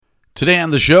Today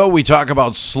on the show, we talk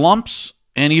about slumps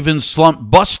and even slump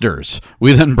busters.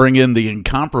 We then bring in the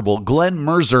incomparable Glen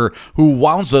Merzer, who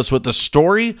wows us with the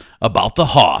story about the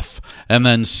Hoff. And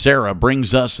then Sarah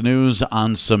brings us news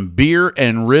on some beer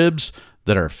and ribs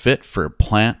that are fit for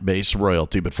plant-based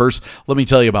royalty. But first, let me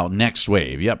tell you about Next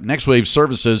Wave. Yep, Next Wave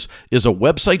Services is a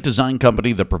website design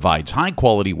company that provides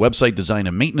high-quality website design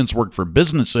and maintenance work for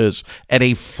businesses at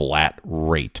a flat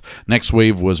rate. Next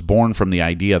Wave was born from the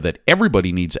idea that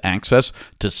everybody needs access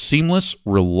to seamless,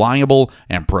 reliable,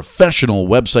 and professional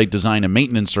website design and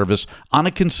maintenance service on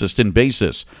a consistent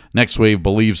basis. Next Wave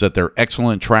believes that their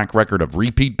excellent track record of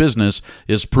repeat business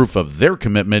is proof of their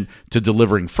commitment to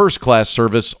delivering first-class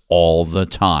service all the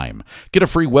time. Get a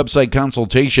free website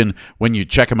consultation when you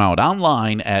check them out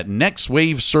online at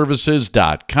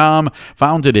nextwaveservices.com.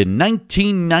 Founded in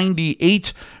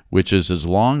 1998, which is as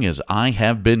long as I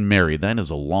have been married. That is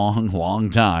a long, long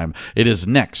time. It is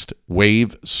Next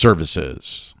Wave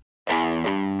Services.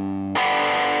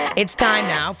 It's time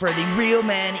now for the Real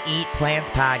Men Eat Plants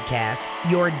podcast,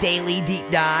 your daily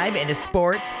deep dive into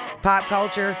sports, pop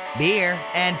culture, beer,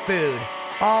 and food,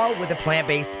 all with a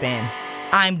plant-based spin.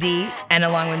 I'm Dee, and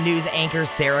along with news anchor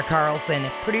Sarah Carlson,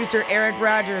 producer Eric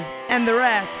Rogers, and the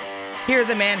rest, here's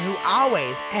a man who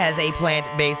always has a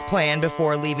plant-based plan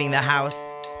before leaving the house,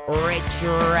 Rich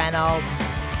Reynolds.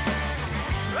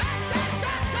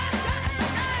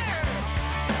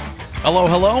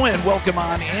 Hello, and welcome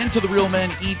on into the Real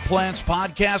Men Eat Plants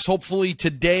podcast. Hopefully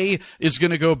today is going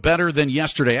to go better than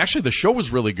yesterday. Actually, the show was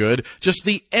really good. Just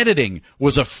the editing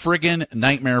was a friggin'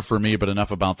 nightmare for me, but enough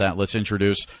about that. Let's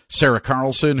introduce Sarah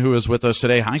Carlson, who is with us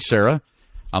today. Hi, Sarah.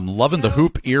 I'm loving the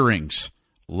hoop earrings.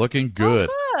 Looking good.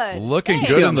 Oh, good. Looking Thanks.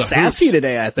 good in the sassy hoops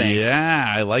today, I think.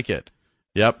 Yeah, I like it.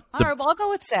 Yep. All right, well, I'll go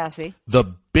with sassy. The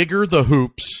bigger the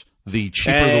hoops, the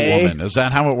cheaper the woman. Is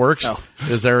that how it works? Oh.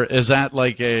 Is that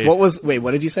like a...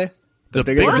 What did you say? The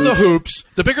bigger the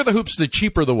hoops, the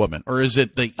cheaper the woman, or is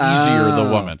it the easier the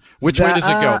woman? Which way does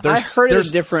it go? I heard it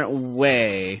a different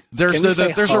way. There's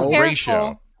a ratio.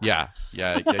 Careful. Yeah.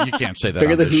 You can't say that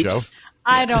Bigger on the this hoops? show.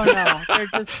 I don't know. They're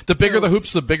just The bigger the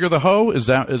hoops, the bigger the hoe. Is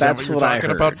that what you're what I talking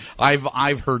heard. about?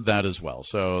 I've heard that as well.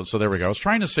 So there we go. I was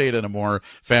trying to say it in a more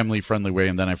family friendly way,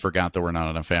 and then I forgot that we're not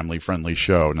on a family friendly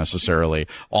show necessarily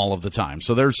all of the time.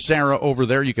 So there's Sarah over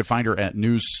there. You can find her at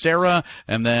News Sarah,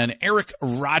 and then Eric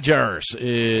Rogers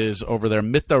is over there.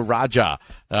 Mitha Raja.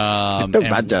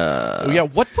 Raja. Yeah.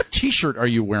 What T-shirt are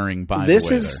you wearing? By This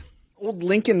the way, is old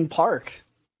Lincoln Park.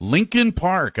 Lincoln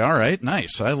Park. All right.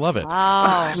 Nice. I love it. wow.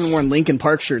 I haven't worn Lincoln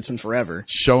Park shirts in forever.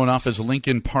 Showing off his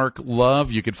Lincoln Park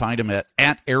love. You can find him at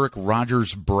Eric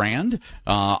Rogers Brand.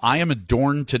 I am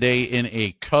adorned today in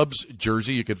a Cubs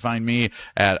jersey. You can find me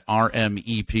at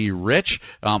RMEP Rich.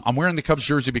 I'm wearing the Cubs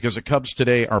jersey because the Cubs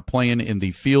today are playing in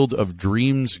the Field of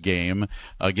Dreams game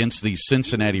against the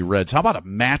Cincinnati Reds. How about a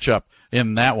matchup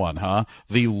in that one, huh?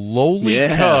 The lowly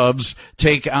Cubs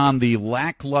take on the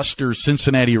lackluster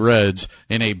Cincinnati Reds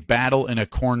in a battle in a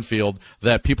cornfield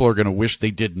that people are going to wish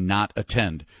they did not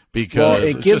attend. Because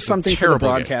it it's gives just something a for the terrible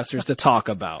broadcasters game. to talk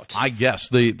about. I guess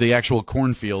the actual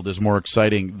cornfield is more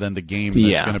exciting than the game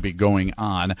that's going to be going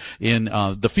on in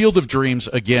the Field of Dreams.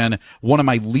 Again, one of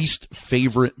my least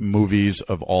favorite movies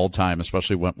of all time,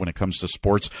 especially when it comes to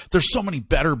sports. There's so many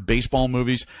better baseball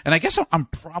movies, and I guess I'm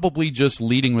probably just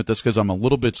leading with this because I'm a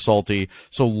little bit salty.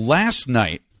 So last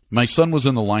night, my son was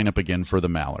in the lineup again for the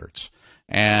Mallards,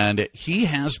 and he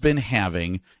has been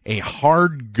having a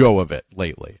hard go of it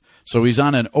lately. So he's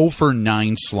on an 0 for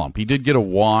 9 slump. He did get a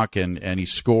walk and he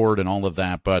scored and all of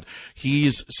that, but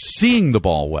he's seeing the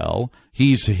ball well.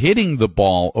 He's hitting the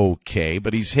ball okay,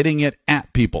 but he's hitting it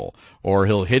at people, or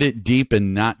he'll hit it deep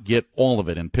and not get all of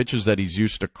it. And pitches that he's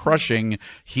used to crushing,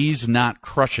 he's not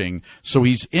crushing. So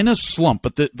he's in a slump,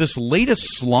 but this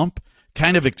latest slump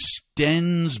kind of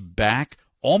extends back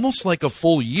almost like a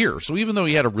full year. So even though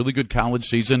he had a really good college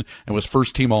season and was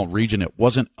first team all region, it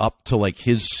wasn't up to like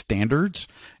his standards,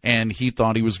 and he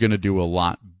thought he was going to do a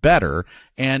lot better.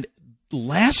 And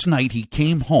last night he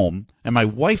came home, and my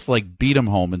wife beat him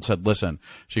home and said, listen,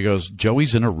 she goes,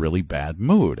 Joey's in a really bad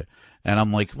mood. And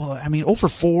I'm like, well, I mean, 0 for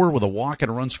 4 with a walk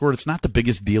and a run scored, it's not the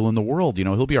biggest deal in the world. You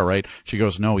know, he'll be all right. She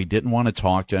goes, no, he didn't want to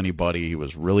talk to anybody. He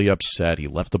was really upset. He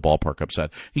left the ballpark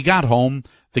upset. He got home.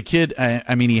 The kid,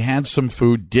 I mean, he had some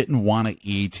food, didn't want to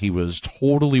eat. He was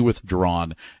totally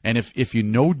withdrawn. And if you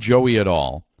know Joey at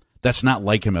all, that's not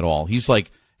like him at all. He's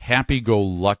like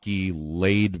happy-go-lucky,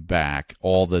 laid back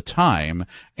all the time.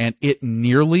 And it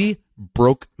nearly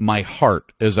broke my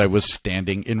heart as I was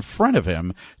standing in front of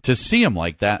him to see him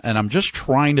like that. And I'm just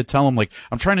trying to tell him, like,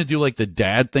 I'm trying to do like the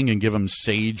dad thing and give him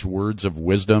sage words of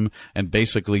wisdom and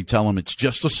basically tell him it's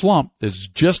just a slump. It's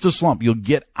just a slump. You'll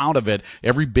get out of it.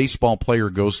 Every baseball player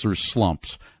goes through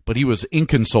slumps, but he was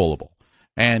inconsolable.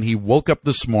 And he woke up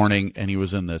this morning and he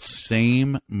was in the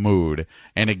same mood.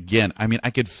 And again, I mean, I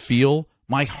could feel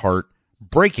my heart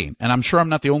breaking. And I'm sure I'm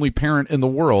not the only parent in the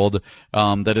world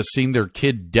that has seen their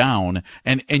kid down.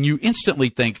 And you instantly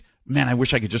think, man, I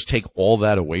wish I could just take all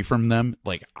that away from them.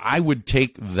 Like, I would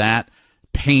take that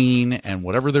pain and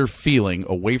whatever they're feeling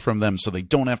away from them so they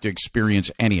don't have to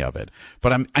experience any of it.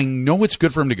 But I know it's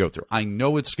good for him to go through. I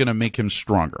know it's going to make him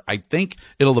stronger. I think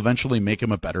it'll eventually make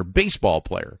him a better baseball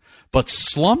player. But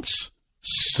slumps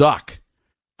suck.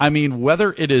 I mean,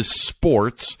 whether it is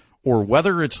sports or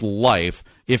whether it's life,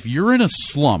 if you're in a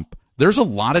slump, there's a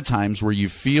lot of times where you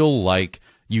feel like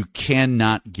you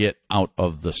cannot get out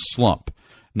of the slump.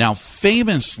 Now,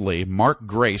 famously, Mark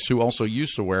Grace, who also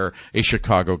used to wear a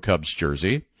Chicago Cubs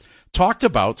jersey, talked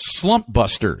about slump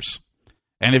busters.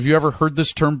 And have you ever heard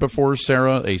this term before,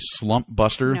 Sarah, a slump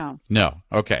buster? No. No.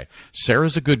 Okay.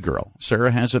 Sarah's a good girl.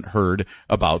 Sarah hasn't heard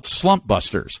about slump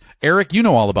busters. Eric, you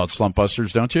know all about slump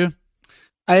busters, don't you?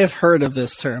 I have heard of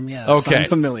this term, yes. Okay. I'm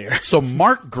familiar. So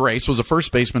Mark Grace was a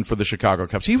first baseman for the Chicago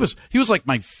Cubs. He was like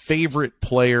my favorite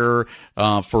player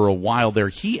for a while there.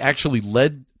 He actually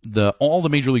led all the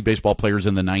Major League Baseball players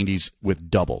in the 90s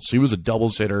with doubles. He was a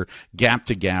doubles hitter, gap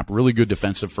to gap, really good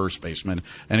defensive first baseman,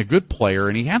 and a good player.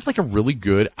 And he had like a really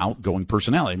good outgoing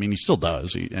personality. I mean, he still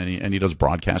does, and he does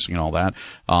broadcasting and all that.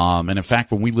 And in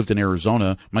fact, when we lived in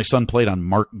Arizona, my son played on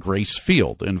Mark Grace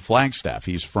Field in Flagstaff.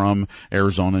 He's from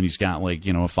Arizona, and he's got like,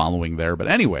 a following there. But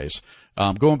anyways,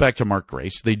 going back to Mark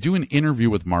Grace, they do an interview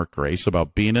with Mark Grace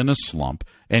about being in a slump,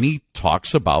 and he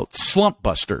talks about slump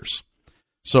busters.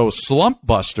 So slump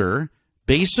buster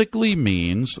basically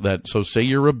means that, so say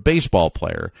you're a baseball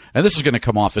player, and this is going to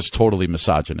come off as totally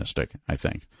misogynistic, I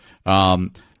think.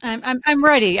 I'm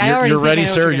ready. You're ready,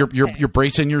 Sarah? You're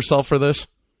bracing yourself for this?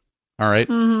 All right.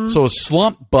 Mm-hmm. So a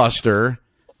slump buster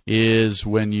is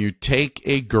when you take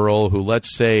a girl who,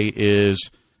 let's say,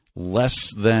 is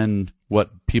less than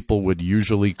what people would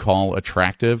usually call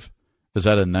attractive. Is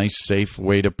that a nice, safe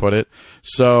way to put it?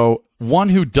 So one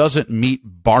who doesn't meet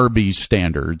Barbie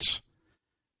standards,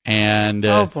 and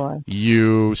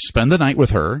you spend the night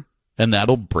with her, and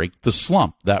that'll break the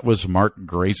slump. That was Mark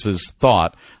Grace's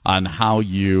thought on how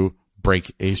you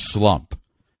break a slump.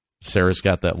 Sarah's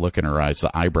got that look in her eyes.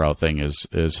 The eyebrow thing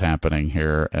is happening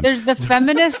here. And there's the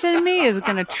feminist in me is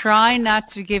going to try not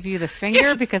to give you the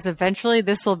finger because eventually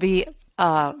this will be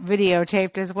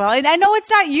videotaped as well. And I know it's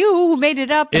not you who made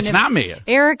it up. It's not me.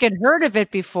 Eric had heard of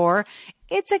it before.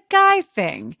 It's a guy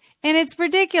thing, and it's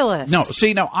ridiculous. No,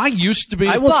 see, now I used to be.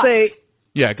 I will say.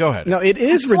 Yeah, go ahead. No, it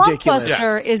is ridiculous. Slump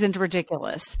buster isn't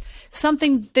ridiculous.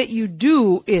 Something that you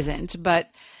do isn't, but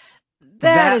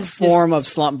that form of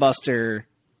slump buster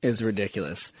is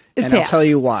ridiculous. And I'll tell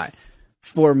you why.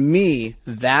 For me,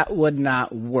 that would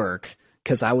not work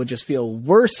because I would just feel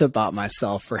worse about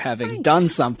myself for having done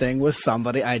something with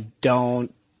somebody I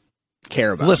don't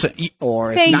care about. Listen,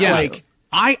 or it's not like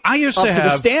I used up to have the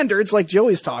standards like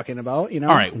Joey's talking about. All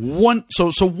right, one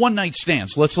night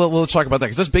stands. Let's talk about that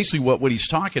because that's basically what he's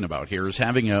talking about here is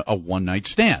having a one night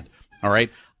stand. All right,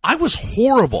 I was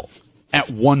horrible at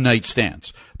one night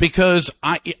stands because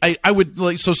I would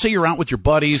like, so say you're out with your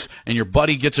buddies and your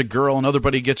buddy gets a girl, another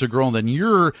buddy gets a girl, and then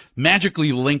you're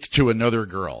magically linked to another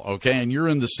girl, okay? And you're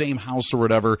in the same house or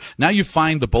whatever. Now you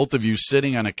find the both of you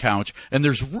sitting on a couch and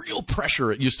there's real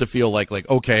pressure. It used to feel like,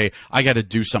 okay, I got to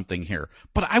do something here.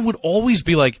 But I would always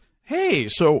be like, hey,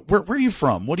 so where are you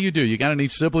from? What do you do? You got any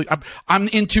siblings? I'm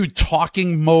into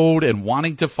talking mode and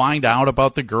wanting to find out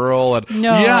about the girl. And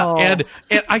and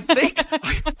I think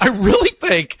I really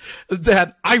think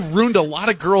that I ruined a lot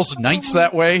of girls' nights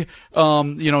that way.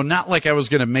 Not like I was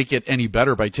going to make it any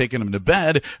better by taking them to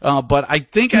bed, but I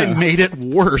think I made it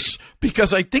worse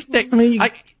because I think that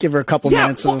I give her a couple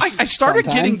minutes. Well, I started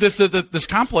getting this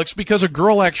complex because a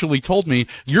girl actually told me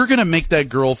you're going to make that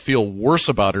girl feel worse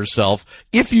about herself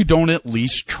if you don't at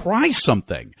least try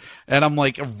something. And I'm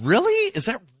like, really? Is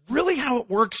that really how it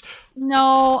works?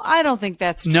 No, I don't think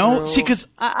that's true. No, see, because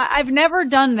I've never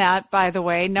done that, by the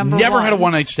way. Never had a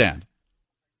one night stand.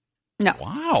 No.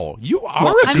 Wow, you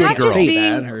are a good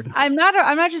girl. I'm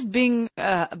not just being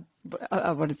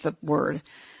what is the word?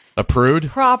 A prude?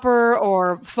 Proper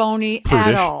or phony Prudish.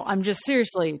 At all. I'm just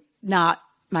seriously not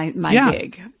my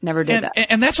gig. Never did that.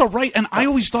 And that's all right. And I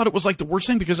always thought it was like the worst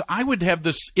thing because I would have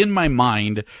this in my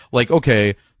mind, like,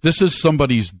 okay, this is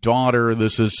somebody's daughter.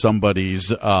 This is somebody's,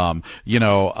 sister.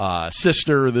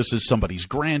 This is somebody's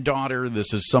granddaughter.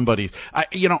 This is somebody's,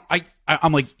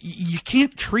 I'm like, you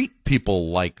can't treat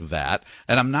people like that,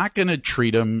 and I'm not going to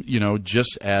treat them,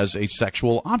 just as a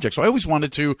sexual object. So I always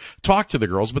wanted to talk to the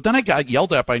girls, but then I got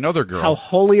yelled at by another girl. How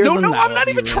holier than that? No, I'm not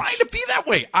even trying to be that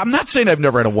way. I'm not saying I've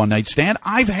never had a one-night stand.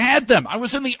 I've had them. I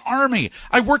was in the Army.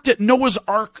 I worked at Noah's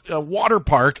Ark water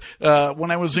park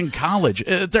when I was in college.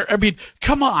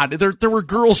 Come on. There were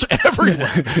girls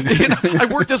everywhere. I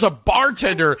worked as a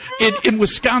bartender in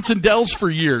Wisconsin Dells for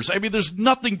years. I mean, there's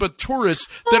nothing but tourists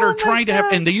that are trying to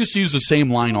have, and they used to use the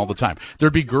same line all the time.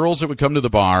 There'd be girls that would come to the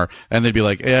bar and they'd be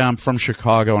like, "Yeah, I'm from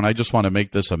Chicago and I just want to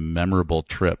make this a memorable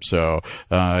trip. So,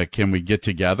 can we get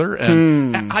together?"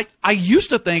 And I used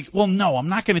to think, well, no, I'm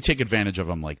not going to take advantage of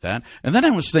them like that. And then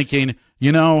I was thinking,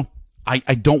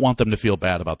 I don't want them to feel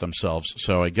bad about themselves,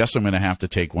 so I guess I'm going to have to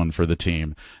take one for the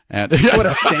team. And what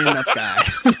a stand-up guy!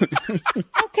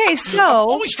 Okay, so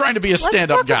always trying to be a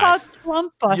stand-up guy. Let's talk about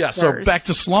slump busters. Yeah, so back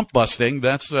to slump busting.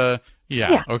 That's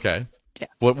okay. Yeah.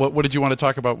 What did you want to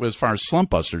talk about as far as slump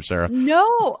busters, Sarah?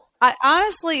 No,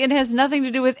 honestly, it has nothing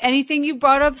to do with anything you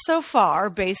brought up so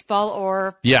far, baseball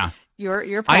or your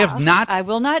past. I have not. I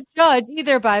will not judge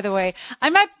either. By the way,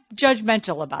 I'm not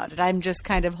judgmental about it. I'm just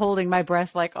kind of holding my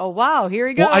breath, like, oh wow, here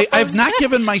we go. Well, I've not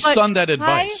given my son that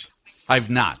advice.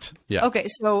 I've not. Yeah. Okay,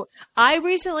 so I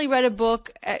recently read a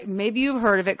book. Maybe you've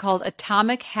heard of it, called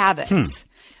Atomic Habits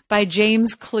by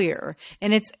James Clear,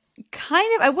 and it's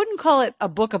kind of, I wouldn't call it a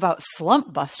book about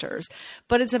slump busters,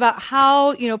 but it's about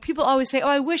how, people always say, oh,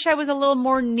 I wish I was a little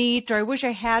more neat, or I wish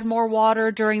I had more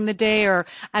water during the day, or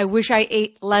I wish I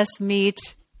ate less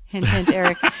meat. Hint, hint,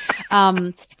 Eric.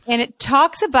 And it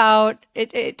talks about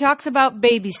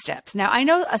baby steps. Now, I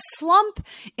know a slump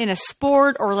in a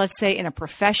sport, or let's say in a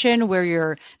profession where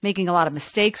you're making a lot of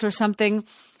mistakes or something,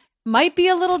 might be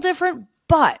a little different,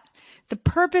 but the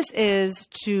purpose is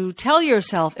to tell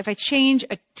yourself, if I change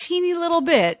a teeny little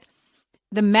bit,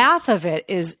 the math of it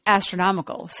is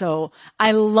astronomical. So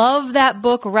I love that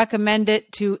book, recommend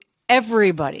it to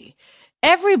everybody,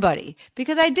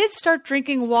 because I did start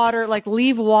drinking water, like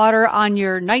leave water on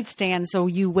your nightstand so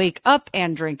you wake up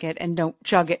and drink it and don't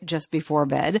chug it just before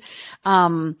bed.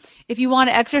 If you want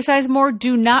to exercise more,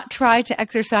 do not try to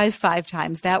exercise 5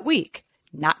 times that week.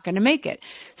 Not going to make it.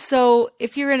 So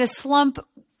if you're in a slump,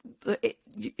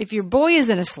 if your boy is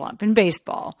in a slump in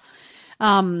baseball,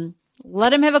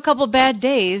 let him have a couple bad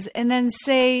days and then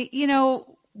say,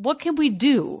 what can we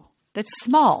do that's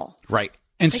small? Right.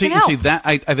 And see that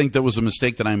I think that was a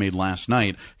mistake that I made last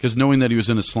night, because knowing that he was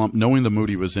in a slump, knowing the mood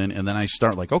he was in, and then I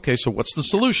start like, okay, so what's the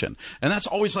solution? And that's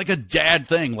always like a dad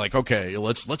thing, like, okay,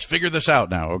 let's figure this out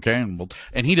now, okay?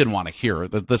 And he didn't want to hear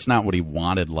it. That's not what he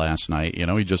wanted last night.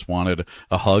 He just wanted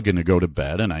a hug and to go to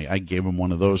bed, and I gave him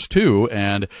one of those too.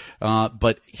 And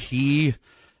but he's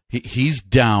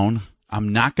down.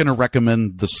 I'm not going to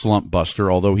recommend the Slump Buster,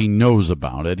 although he knows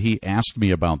about it. He asked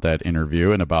me about that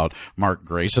interview and about Mark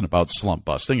Grace and about slump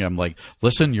busting. I'm like,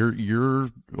 listen, you're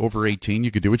over 18.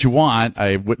 You could do what you want.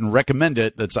 I wouldn't recommend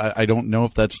it. I don't know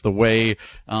if that's the way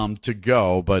to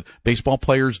go. But baseball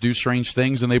players do strange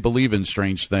things, and they believe in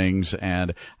strange things.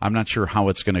 And I'm not sure how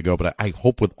it's going to go. But I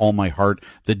hope with all my heart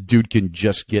that dude can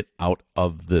just get out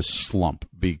of this slump,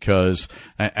 because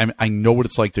I know what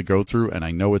it's like to go through, and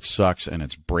I know it sucks, and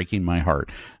it's breaking my heart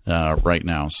right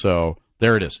now. So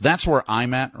there it is. That's where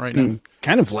I'm at right now.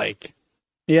 Kind of like,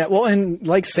 yeah. Well, and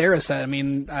like Sarah said, I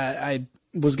mean, I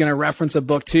was going to reference a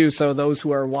book too. So those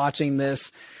who are watching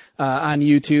this on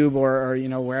YouTube or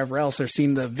wherever else, or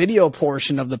seen the video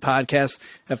portion of the podcast,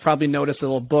 have probably noticed a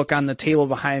little book on the table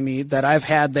behind me that I've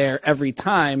had there every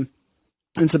time.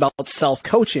 It's about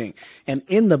self-coaching. And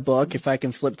in the book, if I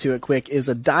can flip to it quick, is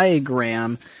a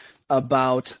diagram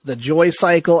about the joy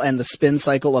cycle and the spin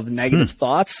cycle of negative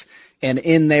thoughts. And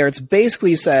in there, it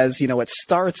basically says, it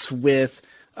starts with,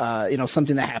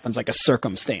 something that happens, like a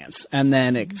circumstance. And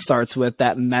then it starts with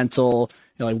that mental,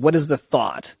 like, what is the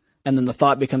thought? And then the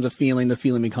thought becomes a feeling, the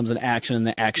feeling becomes an action, and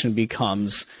the action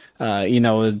becomes,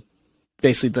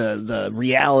 basically the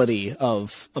reality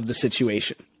of the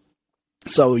situation.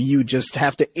 So you just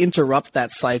have to interrupt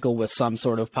that cycle with some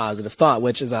sort of positive thought,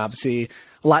 which is obviously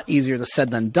a lot easier said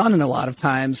than done in a lot of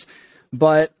times.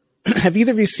 But have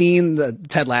either of you seen the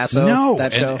Ted Lasso? No,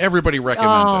 that show? And everybody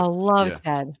recommends it. Oh, love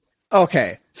Ted.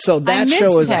 Okay, so that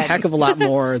show is a heck of a lot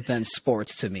more than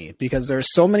sports to me, because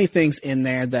there's so many things in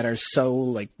there that are so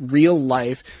like real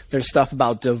life. There's stuff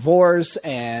about divorce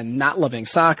and not loving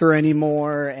soccer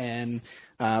anymore, and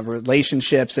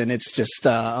relationships, and it's just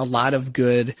a lot of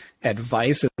good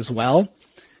advice as well.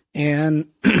 And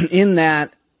in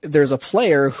that, there's a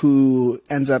player who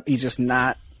ends up, he's just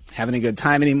not having a good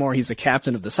time anymore. He's the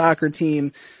captain of the soccer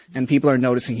team, and people are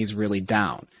noticing he's really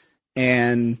down.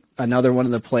 And another one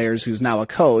of the players who's now a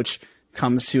coach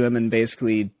comes to him and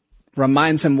basically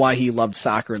reminds him why he loved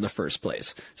soccer in the first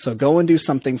place. So go and do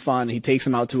something fun. He takes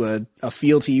him out to a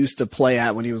field he used to play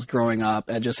at when he was growing up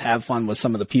and just have fun with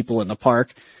some of the people in the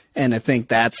park. And I think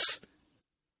that's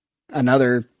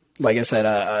another, like I said,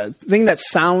 a thing that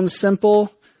sounds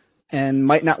simple and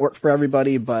might not work for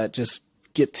everybody, but just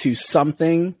get to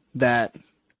something that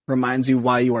reminds you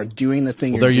why you are doing the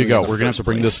thing. Well, there you go. We're going to have to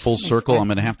bring this full circle. I'm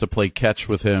going to have to play catch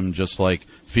with him, just like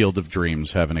Field of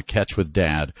Dreams, having a catch with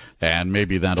Dad, and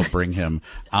maybe that'll bring him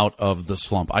out of the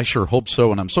slump. I sure hope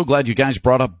so, and I'm so glad you guys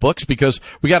brought up books, because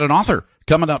we got an author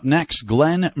coming up next.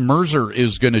 Glen Merzer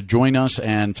is going to join us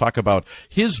and talk about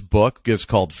his book. It's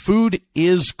called Food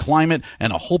is Climate,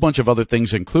 and a whole bunch of other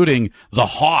things, including the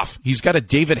Hoff. He's got a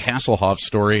David Hasselhoff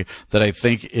story that I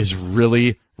think is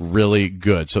really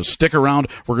good. So stick around.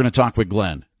 We're going to talk with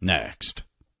Glen next.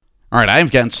 All right,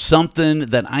 I've got something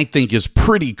that I think is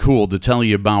pretty cool to tell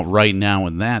you about right now,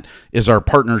 and that is our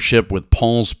partnership with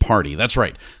Paul's Party. That's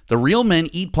right. The Real Men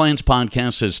Eat Plants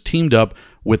podcast has teamed up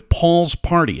with Paul's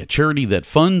Party, a charity that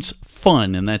funds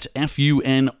fun, and that's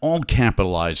F-U-N, all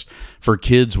capitalized, for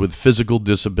kids with physical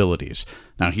disabilities.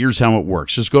 Now, here's how it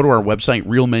works. Just go to our website,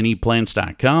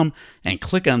 realmeneatplants.com, and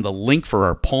click on the link for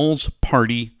our Paul's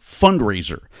Party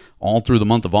fundraiser. All through the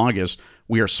month of August,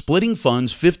 we are splitting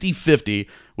funds 50-50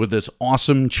 with this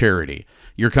awesome charity.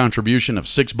 Your contribution of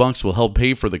 $6 will help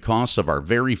pay for the costs of our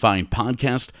very fine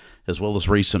podcast, as well as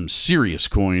raise some serious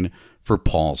coin for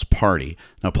Paul's Party.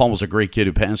 Now, Paul was a great kid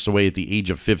who passed away at the age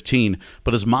of 15,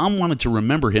 but his mom wanted to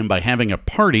remember him by having a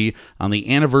party on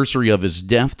the anniversary of his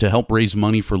death to help raise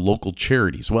money for local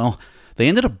charities. Well, they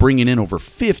ended up bringing in over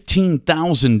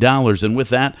 $15,000, and with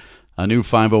that, a new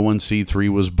 501c3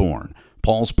 was born.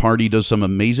 Paul's Party does some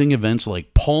amazing events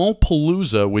like Paul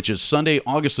Palooza, which is Sunday,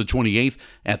 August the 28th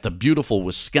at the beautiful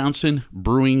Wisconsin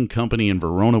Brewing Company in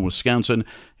Verona, Wisconsin.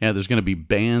 Yeah, there's going to be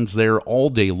bands there all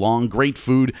day long, great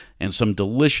food, and some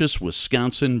delicious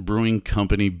Wisconsin Brewing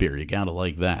Company beer. You got to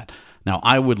like that. Now,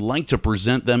 I would like to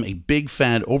present them a big,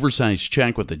 fat, oversized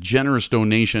check with a generous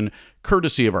donation,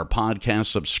 courtesy of our podcast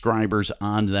subscribers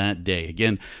on that day.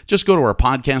 Again, just go to our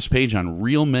podcast page on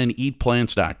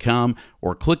realmeneatplants.com,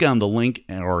 or click on the link,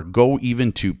 or go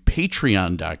even to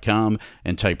patreon.com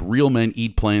and type Real Men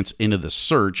Eat Plants into the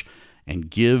search and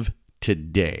give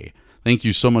today. Thank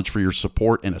you so much for your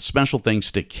support, and a special thanks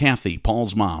to Kathy,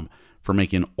 Paul's mom, for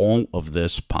making all of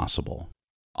this possible.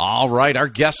 All right, our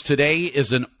guest today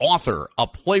is an author, a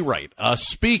playwright, a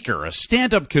speaker, a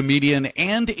stand-up comedian,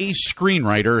 and a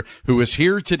screenwriter who is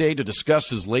here today to discuss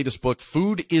his latest book,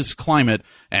 Food is Climate,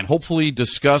 and hopefully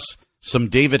discuss some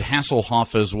David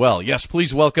Hasselhoff as well. Yes,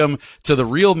 please welcome to the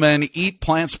Real Men Eat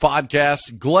Plants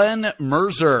podcast, Glen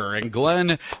Merzer. And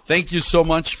Glen, thank you so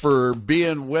much for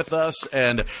being with us.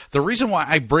 And the reason why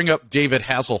I bring up David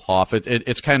Hasselhoff,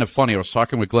 it's kind of funny. I was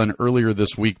talking with Glen earlier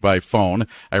this week by phone.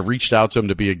 I reached out to him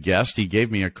to be a guest. He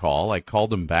gave me a call. I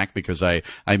called him back because I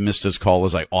missed his call,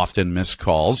 as I often miss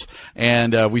calls.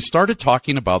 And we started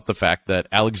talking about the fact that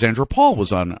Alexandra Paul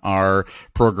was on our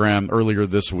program earlier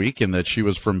this week, and that she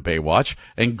was from Baywatch.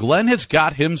 And Glen has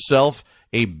got himself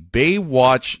a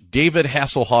Baywatch David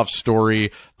Hasselhoff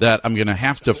story that I'm going to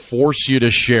have to force you to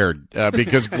share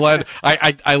because, Glen,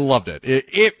 I loved it.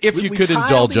 If you could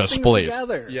indulge us, please.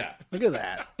 Together. Yeah, look at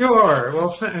that. Sure. Well,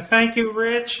 thank you,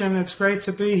 Rich, and it's great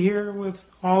to be here with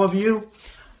all of you.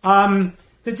 The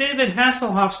David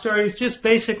Hasselhoff story is just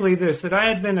basically this, that I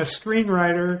had been a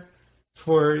screenwriter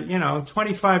for,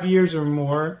 25 years or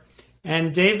more,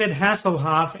 and David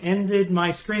Hasselhoff ended my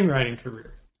screenwriting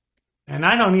career. And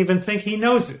I don't even think he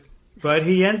knows it, but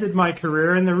he ended my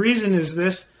career. And the reason is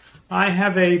this. I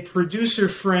have a producer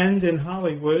friend in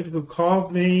Hollywood who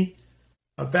called me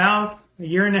about a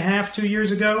year and a half, 2 years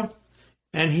ago.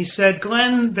 And he said,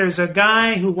 Glen, there's a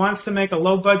guy who wants to make a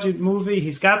low-budget movie.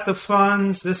 He's got the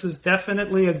funds. This is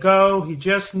definitely a go. He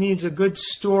just needs a good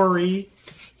story.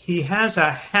 He has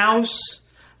a house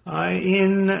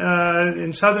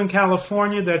in Southern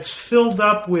California that's filled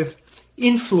up with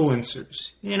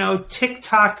influencers,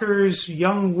 TikTokers,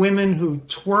 young women who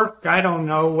twerk. I don't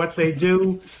know what they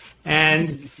do.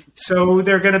 And so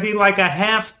there are going to be like a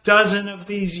half dozen of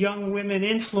these young women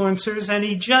influencers, and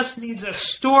he just needs a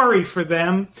story for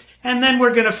them. And then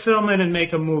we're going to film it and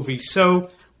make a movie. So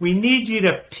we need you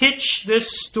to pitch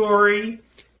this story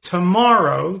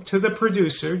tomorrow to the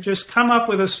producer. Just come up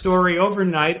with a story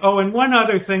overnight. Oh, and one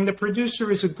other thing, the producer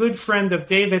is a good friend of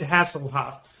David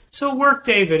Hasselhoff. So work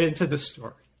David into the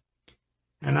story.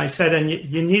 And I said, and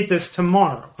you need this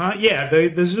tomorrow, huh? Yeah,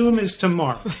 the Zoom is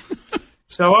tomorrow.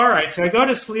 So, all right. So I go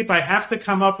to sleep. I have to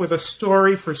come up with a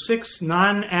story for 6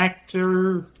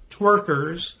 non-actor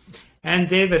twerkers and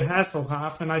David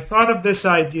Hasselhoff. And I thought of this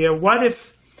idea. What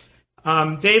if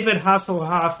David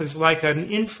Hasselhoff is like an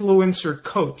influencer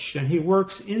coach, and he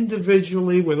works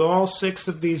individually with all 6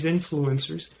 of these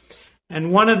influencers,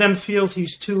 and one of them feels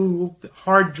he's too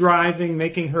hard driving,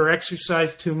 making her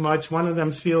exercise too much. One of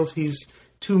them feels he's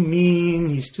too mean,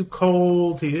 he's too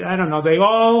cold. I don't know. They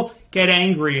all get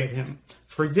angry at him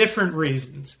for different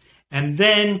reasons. And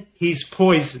then he's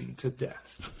poisoned to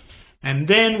death. And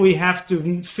then we have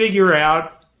to figure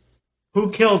out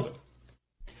who killed him.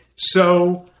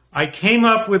 So I came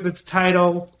up with the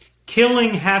title,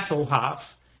 Killing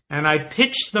Hasselhoff, and I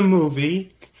pitched the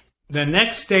movie. The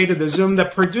next day to the Zoom, the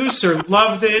producer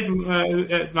loved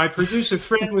it. My producer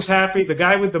friend was happy. The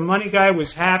guy with the money guy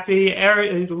was happy.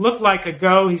 It looked like a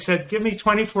go. He said, give me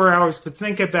 24 hours to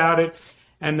think about it.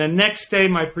 And the next day,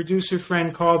 my producer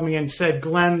friend called me and said,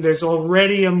 Glenn, there's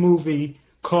already a movie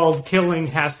called Killing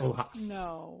Hasselhoff.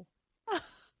 No.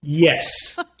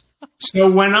 Yes. So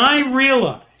when I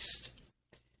realized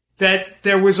that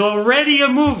there was already a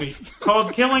movie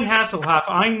called Killing Hasselhoff,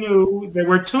 I knew there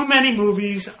were too many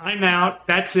movies. I'm out.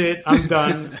 That's it. I'm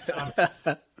done.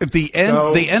 At the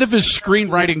end of his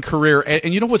screenwriting career,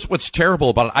 and you know what's terrible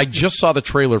about it? I just saw the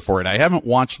trailer for it. I haven't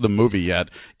watched the movie yet.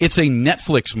 It's a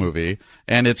Netflix movie,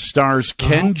 and it stars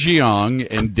Ken Jeong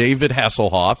and David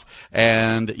Hasselhoff.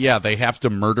 And yeah, they have to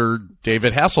murder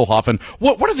David Hasselhoff. And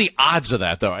what are the odds of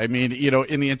that, though? I mean,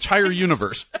 in the entire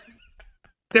universe.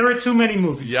 There are too many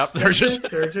movies. Yep, they're just.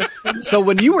 So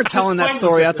when you were telling that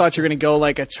story, I thought you were going to go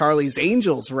like a Charlie's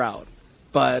Angels route.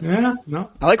 But yeah, no.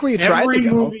 I like where you tried to go. Every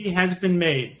movie has been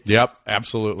made. Yep,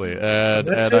 absolutely.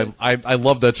 And I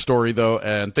love that story, though,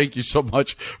 and thank you so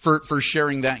much for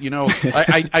sharing that.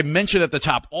 I mentioned at the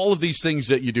top all of these things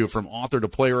that you do, from author to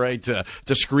playwright to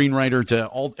screenwriter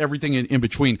to everything in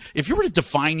between. If you were to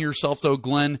define yourself, though,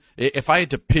 Glenn, if I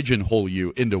had to pigeonhole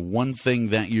you into one thing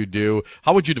that you do,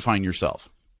 how would you define yourself?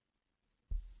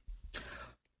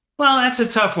 Well, that's a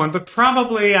tough one, but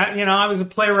probably, I was a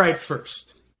playwright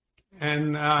first.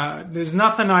 And there's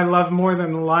nothing I love more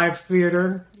than live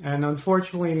theater. And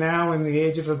unfortunately now, in the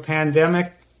age of a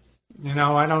pandemic,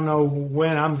 I don't know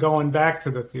when I'm going back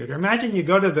to the theater. Imagine you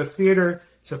go to the theater,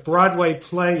 it's a Broadway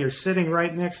play, you're sitting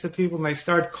right next to people and they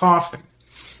start coughing.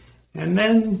 And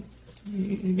then,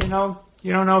 you don't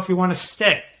know if you want to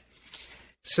stay.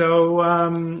 So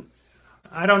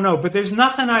I don't know. But there's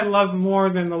nothing I love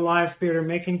more than the live theater,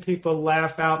 making people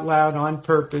laugh out loud on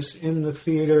purpose in the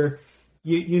theater.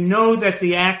 You know that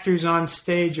the actors on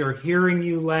stage are hearing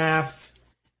you laugh,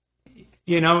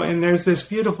 and there's this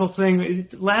beautiful thing.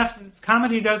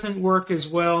 Comedy doesn't work as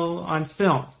well on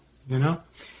film,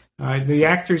 The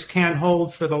actors can't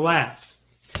hold for the laugh.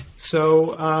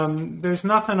 So there's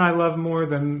nothing I love more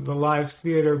than the live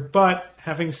theater. But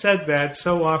having said that,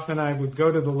 so often I would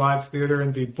go to the live theater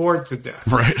and be bored to death.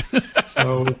 Right.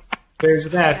 So there's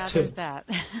that, too. There's that.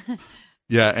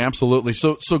 Yeah, absolutely.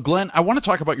 So Glenn, I want to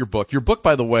talk about your book. Your book,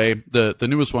 by the way, the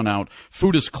newest one out,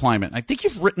 Food is Climate. I think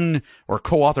you've written or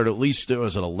co-authored at least,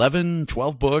 11,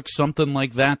 12 books, something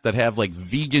like that have like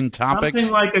vegan topics?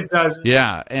 Something like a dozen.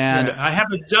 Yeah. And I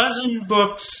have a dozen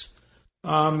books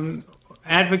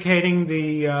advocating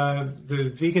the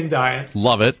vegan diet.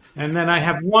 Love it. And then I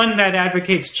have one that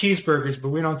advocates cheeseburgers, but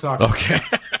we don't talk about it. Okay.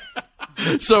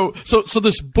 So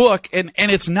this book, and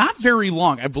it's not very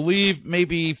long. I believe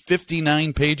maybe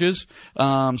 59 pages,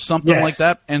 something Yes. like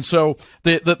that. And so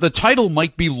the title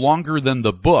might be longer than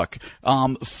the book.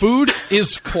 Food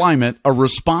is Climate, a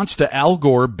response to Al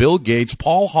Gore, Bill Gates,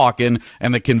 Paul Hawken,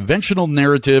 and the conventional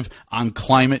narrative on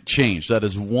climate change. That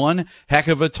is one heck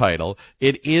of a title.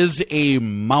 It is a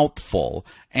mouthful.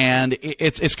 And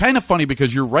it's kind of funny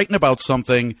because you're writing about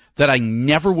something that I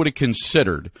never would have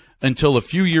considered until a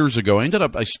few years ago.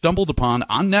 I stumbled upon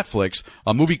on Netflix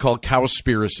a movie called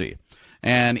Cowspiracy.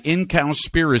 And in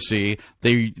Cowspiracy,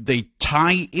 they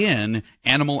tie in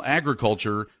animal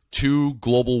agriculture to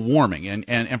global warming.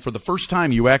 And for the first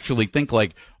time, you actually think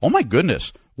like, oh my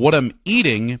goodness, what I'm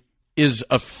eating is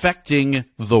affecting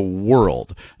the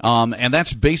world. And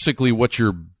that's basically what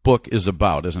your book is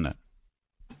about, isn't it?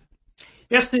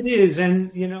 Yes, it is.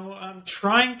 And, I'm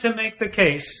trying to make the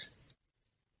case.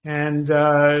 And,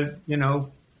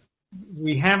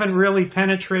 we haven't really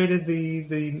penetrated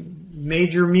the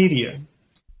major media.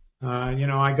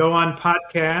 I go on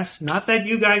podcasts, not that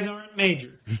you guys aren't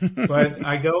major, but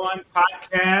I go on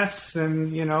podcasts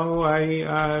and,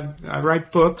 I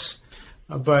write books.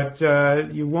 But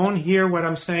you won't hear what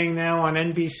I'm saying now on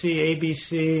NBC,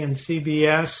 ABC, and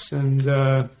CBS, and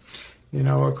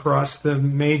across the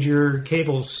major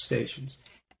cable stations.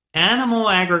 Animal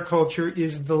agriculture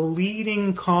is the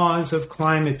leading cause of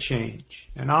climate change,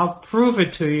 and I'll prove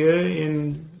it to you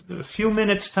in a few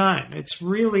minutes' time. It's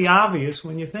really obvious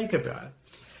when you think about it.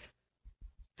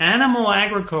 Animal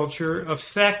agriculture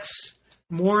affects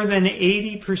more than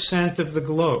 80% of the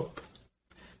globe.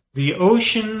 The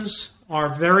oceans are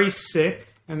very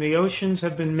sick, and the oceans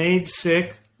have been made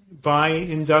sick by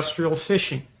industrial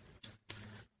fishing.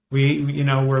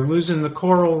 We're losing the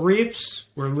coral reefs,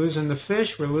 we're losing the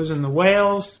fish, we're losing the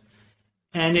whales,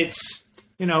 and it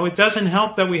doesn't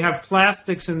help that we have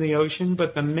plastics in the ocean,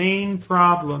 but the main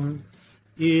problem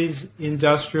is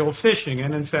industrial fishing,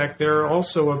 and in fact, they're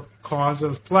also a cause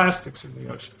of plastics in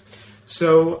the ocean.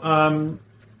 So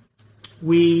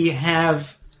we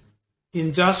have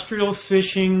industrial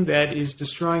fishing that is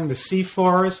destroying the sea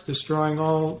forest, destroying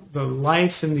all the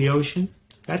life in the ocean.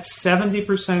 That's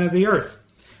 70% of the earth.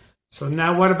 So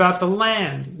now what about the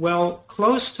land? Well,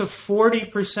 close to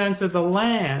 40% of the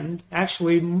land,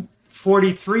 actually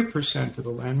 43% of the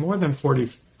land, more than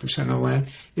 40% of the land,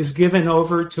 is given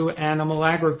over to animal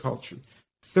agriculture.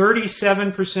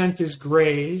 37% is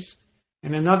grazed,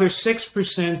 and another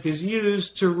 6% is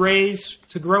used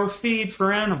to grow feed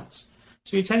for animals.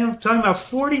 So you're talking about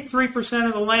 43%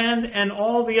 of the land and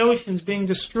all the oceans being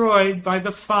destroyed by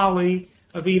the folly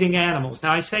of eating animals.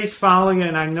 Now, I say folly,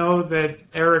 and I know that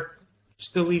Eric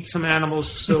still eats some animals,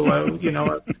 so,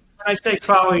 when I say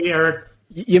folly, Eric...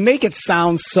 You make it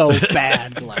sound so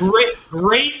bad, Glenn.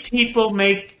 Great people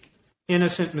make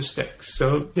innocent mistakes,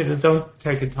 so don't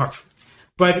take it harshly.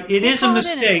 But it is a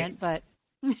mistake. Innocent, but...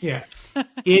 Yeah.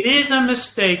 It is a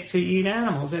mistake to eat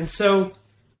animals. And so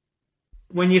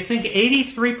when you think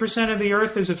 83% of the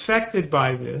earth is affected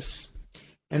by this,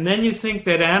 and then you think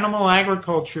that animal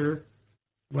agriculture,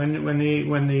 when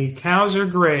the cows are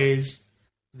grazed,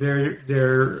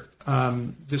 they're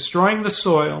destroying the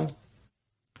soil.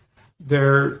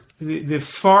 The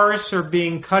forests are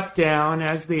being cut down,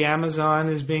 as the Amazon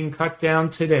is being cut down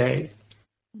today,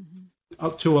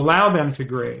 to allow them to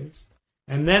graze.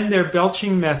 And then they're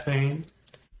belching methane,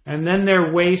 and then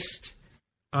their waste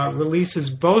releases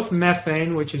both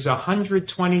methane, which is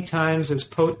 120 times as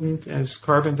potent as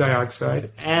carbon dioxide,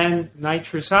 and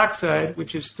nitrous oxide,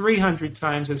 which is 300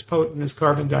 times as potent as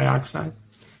carbon dioxide.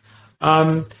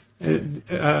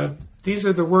 These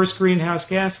are the worst greenhouse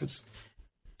gases.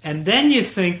 And then you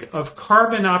think of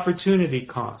carbon opportunity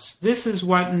costs. This is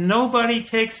what nobody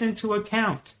takes into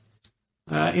account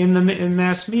in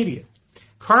mass media.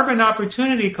 Carbon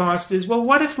opportunity cost is, well,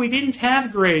 what if we didn't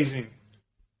have grazing?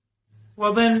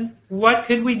 Well, then what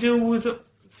could we do with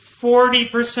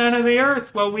 40% of the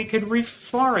earth? Well, we could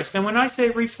reforest. And when I say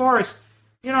reforest,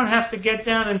 you don't have to get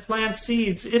down and plant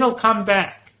seeds. It'll come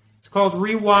back. It's called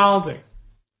rewilding.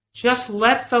 Just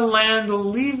let the land,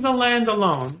 leave the land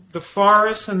alone. The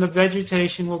forests and the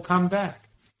vegetation will come back.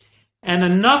 And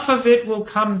enough of it will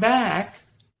come back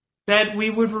that we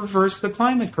would reverse the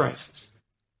climate crisis.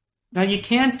 Now, you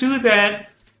can't do that.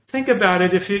 Think about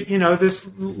it. If this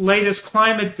latest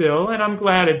climate bill, and I'm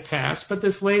glad it passed, but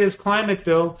this latest climate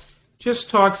bill just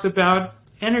talks about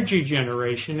energy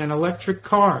generation and electric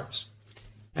cars.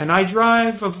 And I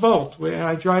drive a Volt.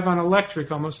 I drive on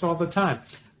electric almost all the time.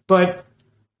 But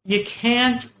you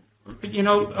can't,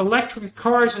 electric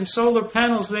cars and solar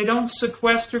panels, they don't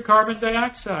sequester carbon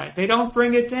dioxide. They don't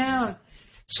bring it down.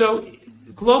 So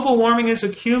global warming is a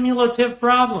cumulative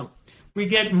problem. We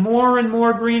get more and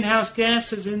more greenhouse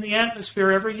gases in the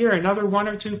atmosphere every year, another 1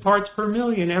 or 2 parts per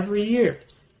million every year.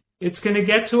 It's going to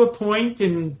get to a point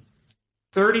in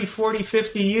 30, 40,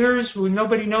 50 years, when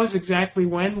nobody knows exactly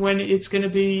when it's going to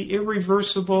be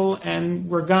irreversible and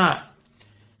we're gone.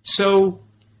 So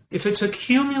if it's a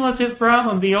cumulative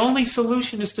problem, the only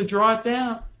solution is to draw it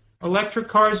down. Electric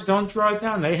cars don't draw it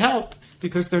down. They help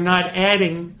because they're not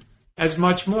adding as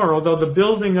much more, although the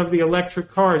building of the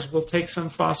electric cars will take some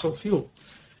fossil fuel.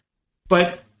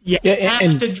 But you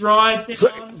have to draw it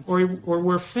down or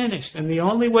we're finished. And the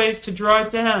only ways to draw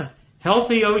it down,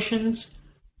 healthy oceans,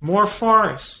 more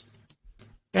forests.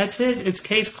 That's it. It's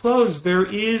case closed. There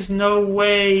is no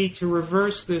way to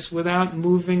reverse this without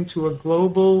moving to a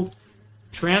global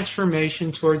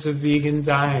transformation towards a vegan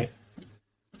diet.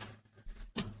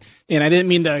 And I didn't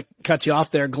mean to cut you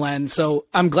off there, Glenn. So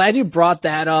I'm glad you brought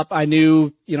that up. I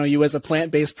knew, you as a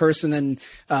plant-based person and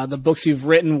the books you've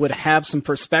written would have some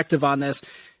perspective on this.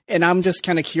 And I'm just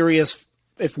kind of curious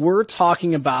if we're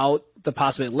talking about the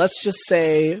possibility. Let's just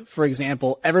say, for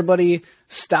example, everybody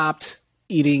stopped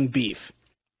eating beef.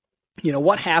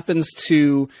 what happens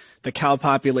to the cow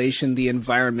population, the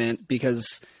environment,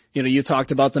 because, you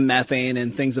talked about the methane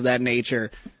and things of that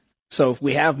nature. So if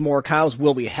we have more cows,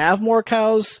 will we have more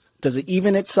cows? Does it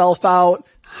even itself out?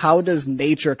 How does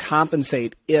nature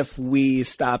compensate if we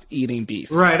stop eating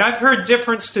beef? Right. I've heard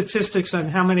different statistics on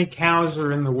how many cows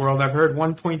are in the world. I've heard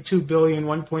 1.2 billion,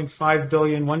 1.5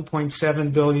 billion,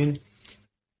 1.7 billion.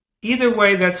 Either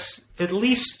way, that's at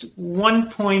least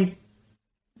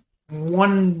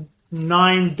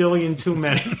 1.19 billion too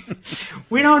many.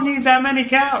 We don't need that many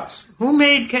cows. Who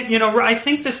made, I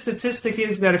think the statistic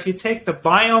is that if you take the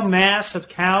biomass of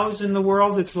cows in the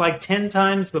world, it's like 10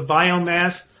 times the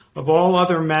biomass of all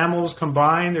other mammals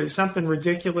combined, or something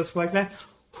ridiculous like that.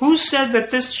 Who said that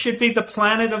this should be the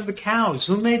planet of the cows?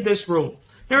 Who made this rule?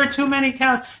 There are too many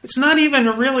cows. It's not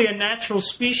even really a natural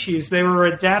species. They were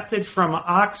adapted from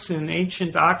oxen,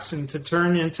 ancient oxen, to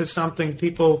turn into something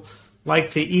people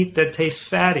like to eat that tastes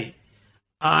fatty.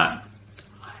 I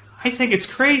think it's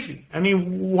crazy. I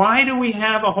mean, why do we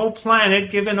have a whole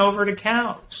planet given over to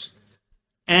cows?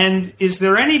 And is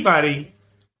there anybody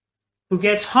who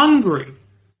gets hungry,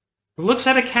 who looks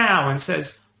at a cow and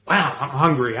says, wow, I'm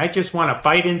hungry, I just want to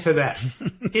bite into that?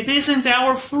 It isn't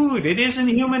our food. It isn't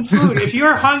human food. If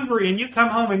you're hungry and you come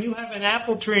home and you have an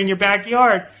apple tree in your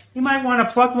backyard, you might want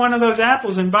to pluck one of those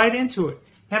apples and bite into it.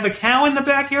 Have a cow in the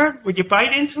backyard? Would you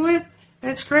bite into it?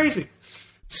 That's crazy.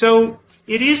 So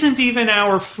it isn't even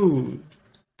our food.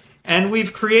 And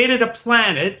we've created a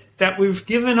planet that we've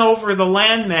given over the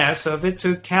landmass of it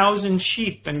to cows and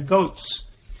sheep and goats.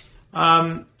 We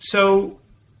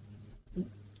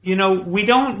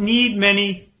don't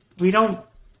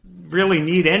really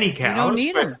need any cows. We don't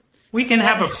need them. We can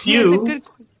have a few.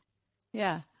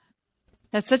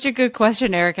 That's such a good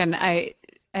question, Eric. And I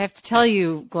have to tell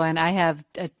you, Glenn, I have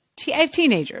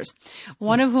teenagers,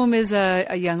 one of whom is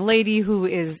a young lady who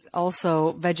is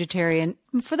also vegetarian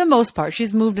for the most part.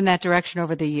 She's moved in that direction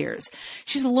over the years.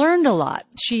 She's learned a lot.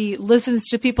 She listens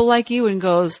to people like you and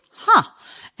goes, huh,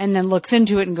 and then looks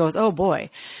into it and goes, oh boy.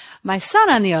 My son,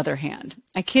 on the other hand,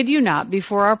 I kid you not,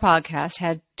 before our podcast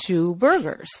had 2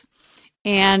 burgers.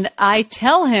 And I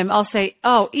tell him, I'll say,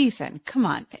 oh, Ethan, come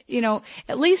on,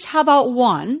 at least how about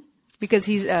one? Because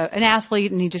he's an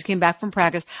athlete and he just came back from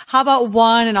practice. How about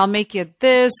one and I'll make you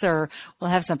this, or we'll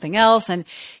have something else. And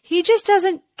he just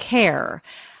doesn't care.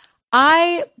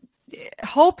 I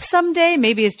hope someday,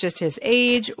 maybe it's just his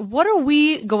age, what are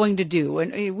we going to do?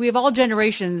 And we have all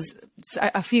generations,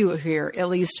 a few here at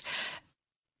least.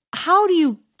 How do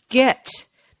you get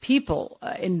people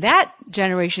in that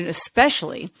generation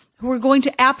especially who are going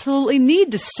to absolutely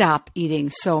need to stop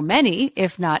eating so many,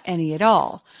 if not any at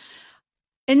all?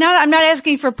 And I'm not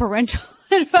asking for parental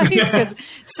advice, because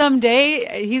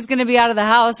someday he's going to be out of the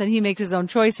house and he makes his own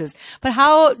choices. But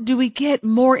how do we get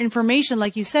more information,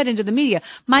 like you said, into the media?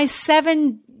 My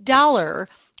 $7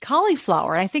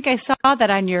 cauliflower, I think I saw that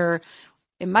on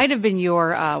it might have been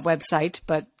your website,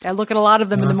 but I look at a lot of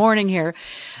them in the morning here.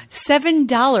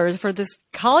 $7 for this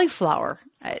cauliflower.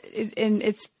 And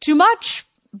it's too much,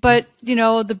 but,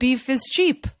 the beef is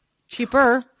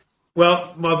cheaper.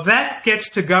 Well, that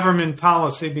gets to government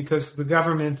policy, because the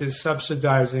government is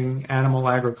subsidizing animal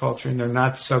agriculture and they're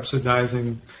not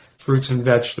subsidizing fruits and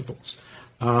vegetables.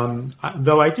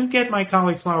 Though I do get my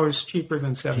cauliflowers cheaper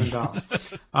than $7.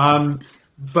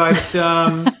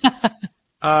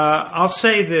 I'll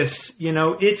say this,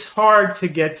 it's hard to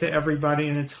get to everybody,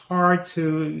 and it's hard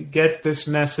to get this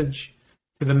message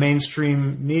to the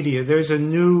mainstream media. There's a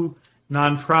new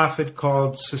nonprofit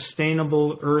called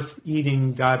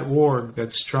sustainableeartheating.org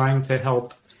that's trying to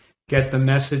help get the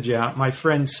message out. My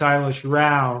friend Silas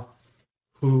Rao,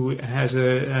 who has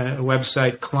a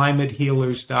website,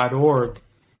 climatehealers.org,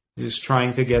 is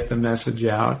trying to get the message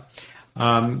out.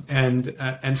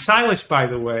 And Silas, by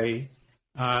the way,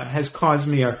 has caused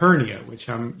me a hernia, which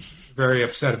I'm very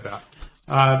upset about.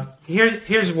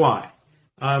 Here's why.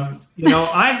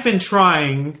 I've been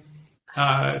trying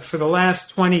for the last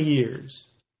 20 years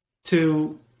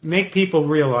to make people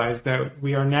realize that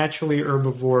we are naturally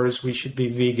herbivores, we should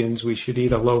be vegans, we should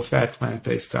eat a low-fat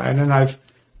plant-based diet. And I've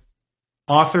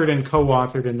authored and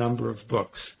co-authored a number of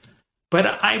books.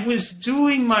 But I was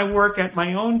doing my work at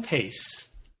my own pace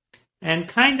and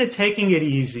kind of taking it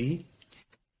easy.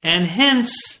 And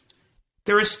hence,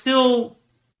 there are still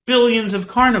billions of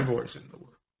carnivores in the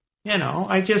world.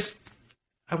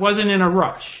 I wasn't in a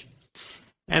rush.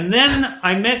 And then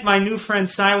I met my new friend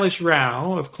Silas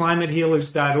Rao of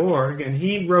climatehealers.org, and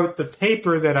he wrote the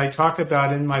paper that I talk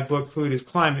about in my book, Food is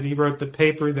Climate. He wrote the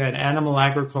paper that animal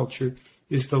agriculture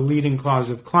is the leading cause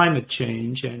of climate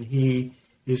change, and he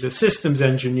is a systems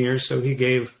engineer, so he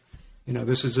gave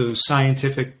this is a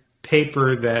scientific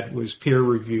paper that was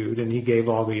peer-reviewed, and he gave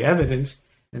all the evidence.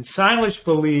 And Silish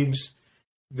believes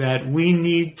that we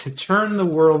need to turn the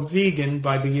world vegan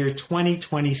by the year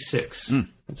 2026.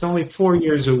 It's only 4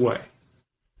 years away.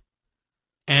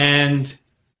 And,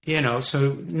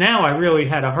 so now I really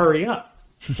had to hurry up.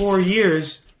 4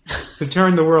 years to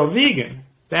turn the world vegan.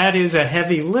 That is a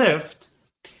heavy lift,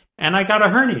 and I got a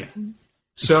hernia.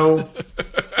 So...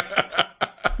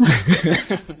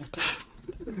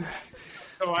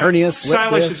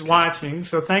 Silas is watching,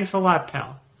 so thanks a lot,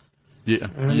 pal. Yeah,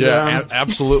 and,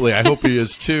 absolutely. I hope he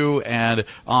is too. And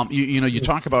you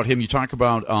talk about him. You talk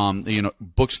about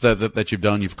books that you've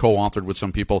done. You've co-authored with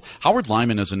some people. Howard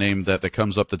Lyman is a name that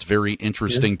comes up that's very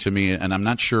interesting to me. And I'm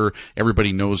not sure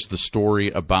everybody knows the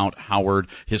story about Howard,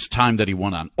 his time that he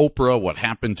went on Oprah, what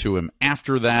happened to him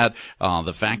after that,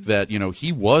 the fact that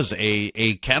he was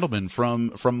a cattleman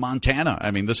from Montana. I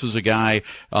mean, this is a guy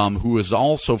who has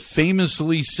also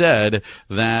famously said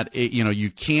that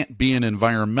you can't be an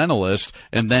environmentalist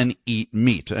and then eat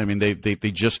meat. I mean, they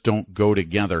just don't go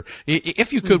together.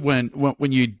 If you could,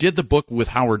 when you did the book with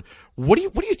Howard, what do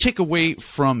you take away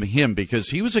from him?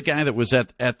 Because he was a guy that was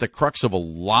at the crux of a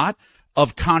lot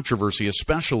of controversy,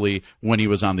 especially when he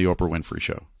was on the Oprah Winfrey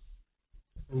Show.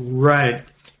 Right.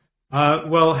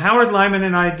 Well, Howard Lyman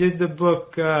and I did the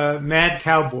book Mad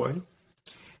Cowboy,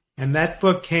 and that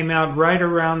book came out right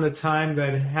around the time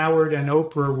that Howard and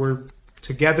Oprah were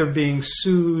together being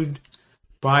sued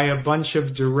by a bunch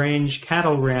of deranged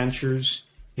cattle ranchers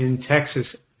in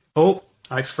Texas. Oh,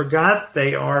 I forgot.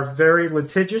 They are very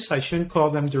litigious. I shouldn't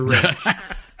call them deranged.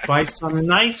 By some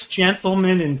nice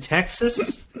gentlemen in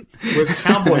Texas with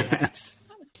cowboy hats.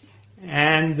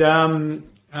 And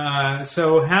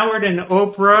so Howard and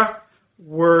Oprah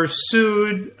were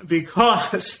sued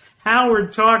because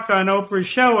Howard talked on Oprah's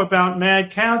show about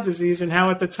mad cow disease and how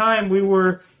at the time we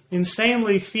were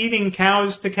insanely feeding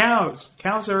cows to cows.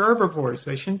 Cows are herbivores.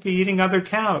 They shouldn't be eating other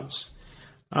cows.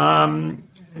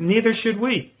 Neither should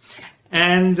we.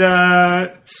 And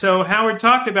so Howard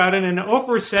talked about it, and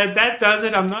Oprah said, that does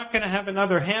it. I'm not going to have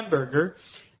another hamburger.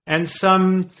 And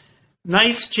some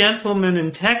nice gentlemen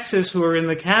in Texas who are in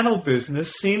the cattle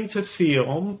business seemed to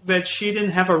feel that she didn't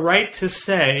have a right to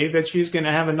say that she's going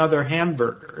to have another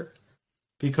hamburger.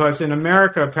 Because in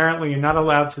America, apparently, you're not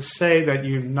allowed to say that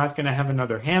you're not going to have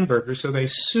another hamburger. So they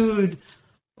sued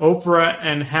Oprah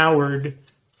and Howard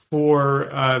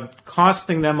for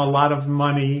costing them a lot of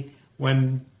money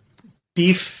when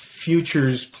beef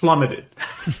futures plummeted.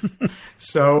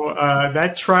 So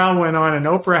that trial went on, and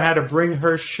Oprah had to bring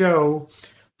her show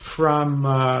from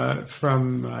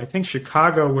I think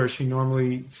Chicago, where she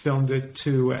normally filmed it,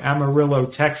 to Amarillo,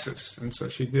 Texas. And so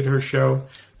she did her show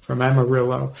from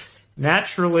Amarillo.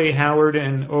 Naturally, Howard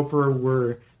and Oprah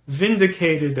were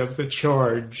vindicated of the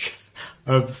charge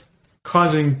of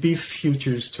causing beef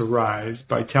futures to rise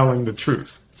by telling the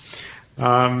truth.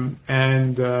 So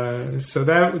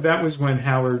that was when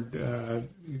Howard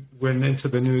went into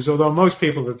the news, although most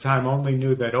people at the time only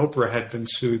knew that Oprah had been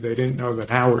sued. They didn't know that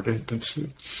Howard had been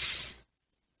sued.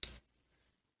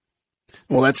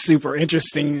 Well, that's super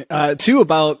interesting, too,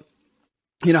 about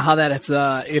how that it's,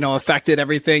 affected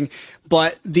everything.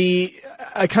 But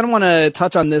I kind of want to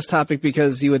touch on this topic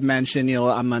because you had mentioned,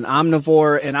 I'm an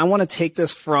omnivore, and I want to take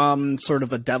this from sort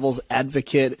of a devil's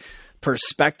advocate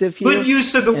perspective here. Good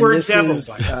use of the word devil. This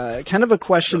is kind of a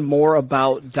question more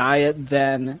about diet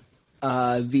than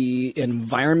the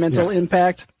environmental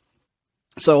impact.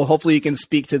 So hopefully you can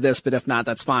speak to this, but if not,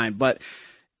 that's fine. But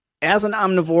as an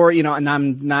omnivore, and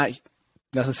I'm not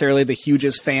necessarily the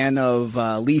hugest fan of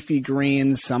leafy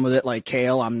greens. Some of it, like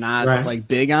kale, I'm not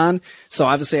big on. So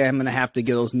obviously I'm going to have to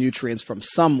get those nutrients from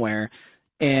somewhere.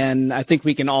 And I think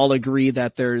we can all agree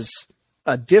that there's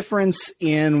a difference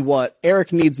in what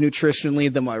Eric needs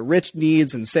nutritionally than what Rich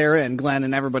needs, and Sarah and Glenn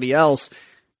and everybody else.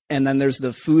 And then there's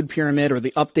the food pyramid, or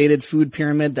the updated food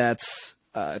pyramid, that's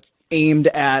aimed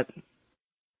at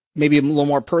maybe a little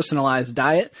more personalized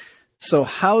diet. So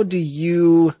how do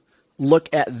you look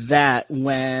at that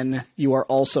when you are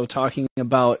also talking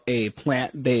about a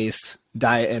plant-based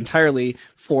diet entirely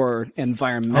for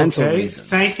environmental reasons?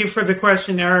 Thank you for the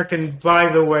question, Eric. And by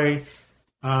the way,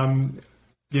 by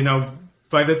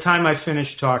the time I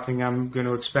finish talking, I'm going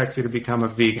to expect you to become a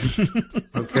vegan.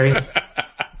 Okay?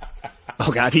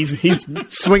 Oh, God, he's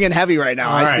swinging heavy right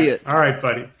now. I see it. All right,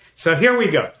 buddy. So here we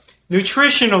go.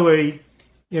 Nutritionally,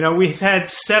 we've had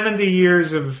 70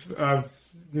 years of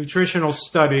nutritional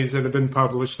studies that have been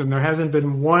published, and there hasn't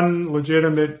been one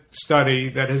legitimate study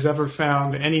that has ever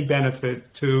found any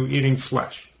benefit to eating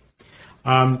flesh.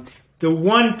 The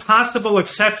one possible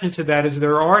exception to that is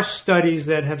there are studies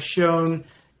that have shown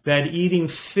that eating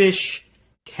fish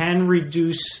can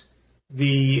reduce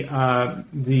the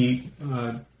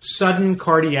sudden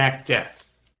cardiac death.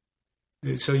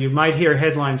 So you might hear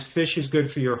headlines, fish is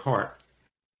good for your heart.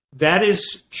 That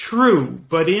is true,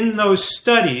 but in those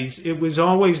studies, it was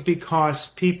always because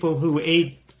people who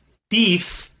ate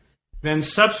beef then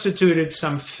substituted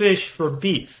some fish for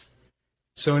beef.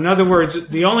 So in other words,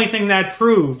 the only thing that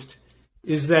proved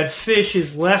is that fish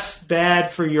is less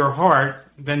bad for your heart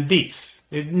than beef.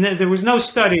 There was no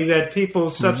study that people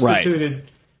substituted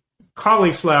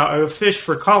cauliflower or fish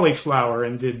for cauliflower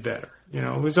and did better. You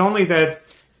know, it was only that.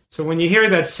 So when you hear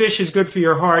that fish is good for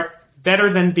your heart, better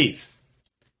than beef.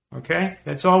 Okay,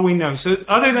 that's all we know. So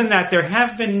other than that, there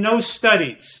have been no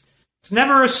studies. It's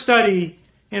never a study.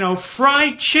 You know,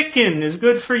 fried chicken is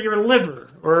good for your liver,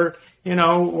 or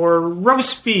or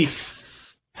roast beef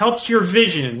helps your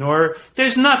vision, or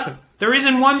there's nothing. There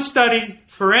isn't one study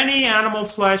for any animal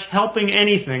flesh helping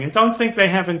anything, and don't think they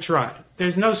haven't tried.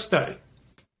 There's no study.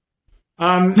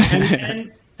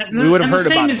 And we would have heard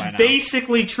about it by now. The same is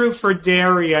basically true for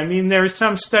dairy. I mean, there are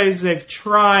some studies they've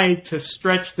tried to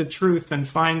stretch the truth and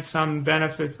find some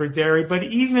benefit for dairy, but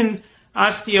even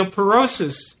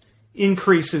osteoporosis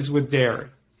increases with dairy.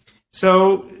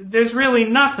 So there's really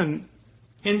nothing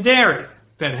in dairy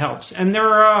that helps. And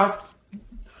there are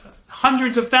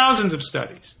hundreds of thousands of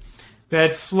studies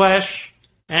that flesh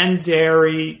and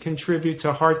dairy contribute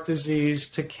to heart disease,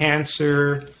 to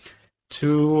cancer,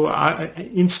 to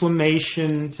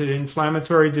inflammation, to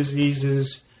inflammatory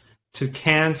diseases, to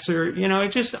cancer,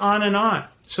 it's just on and on.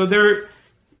 So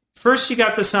first you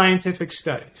got the scientific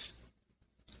studies.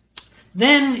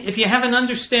 Then if you have an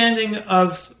understanding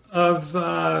of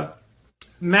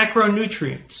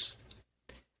macronutrients,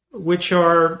 which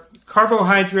are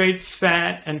carbohydrate,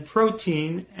 fat, and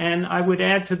protein, and I would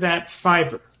add to that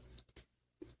fiber.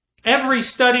 Every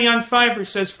study on fiber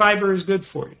says fiber is good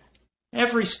for you.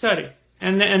 Every study.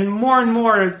 And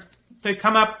more, they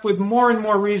come up with more and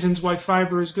more reasons why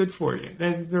fiber is good for you.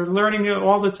 They're learning it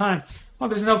all the time. Well,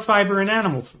 there's no fiber in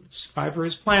animal foods. Fiber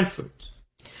is plant foods.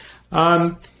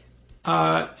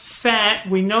 Fat,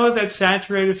 we know that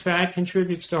saturated fat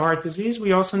contributes to heart disease.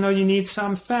 We also know you need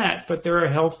some fat, but there are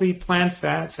healthy plant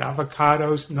fats,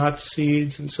 avocados, nuts,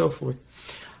 seeds, and so forth.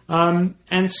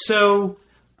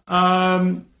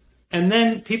 And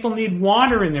then people need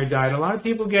water in their diet. A lot of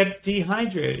people get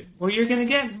dehydrated. Well, you're going to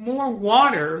get more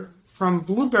water from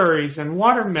blueberries and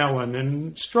watermelon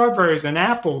and strawberries and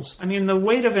apples. I mean, the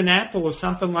weight of an apple is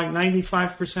something like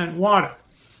 95% water.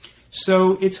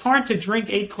 So it's hard to drink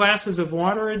 8 glasses of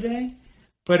water a day,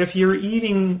 but if you're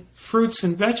eating fruits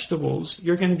and vegetables,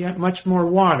 you're going to get much more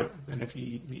water than if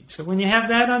you eat meat. So when you have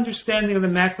that understanding of the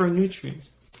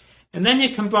macronutrients, and then you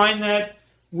combine that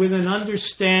with an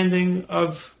understanding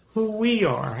of who we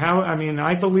are.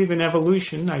 I believe in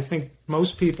evolution. I think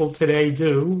most people today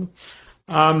do.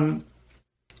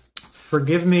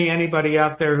 Forgive me, anybody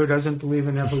out there who doesn't believe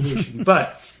in evolution.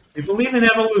 But we believe in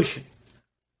evolution.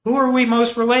 Who are we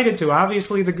most related to?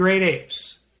 Obviously, the great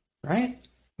apes, right?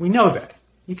 We know that.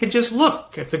 You could just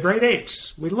look at the great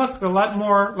apes. We look a lot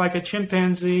more like a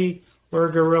chimpanzee or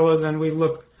a gorilla than we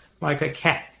look like a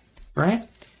cat, right?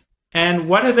 And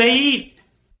what do they eat?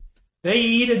 They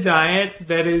eat a diet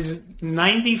that is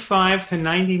 95 to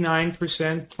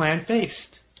 99%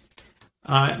 plant-based.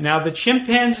 Now, the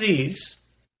chimpanzees,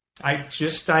 I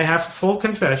have full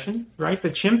confession, right? The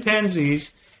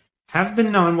chimpanzees have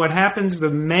been known. What happens,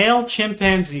 the male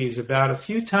chimpanzees, about a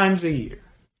few times a year.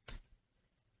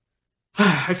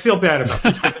 I feel bad about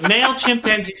this, but the male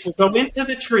chimpanzees will go into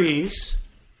the trees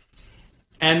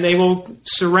and they will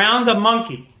surround a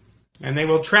monkey. And they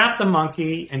will trap the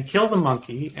monkey and kill the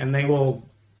monkey, and they will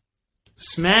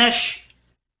smash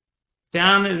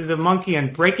down the monkey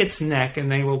and break its neck,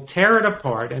 and they will tear it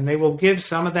apart, and they will give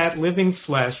some of that living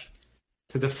flesh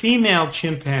to the female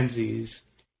chimpanzees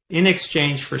in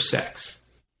exchange for sex.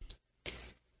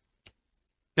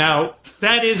 Now,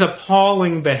 that is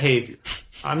appalling behavior.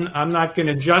 I'm not going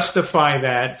to justify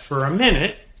that for a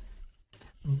minute.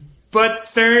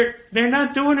 But they're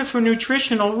not doing it for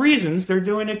nutritional reasons. They're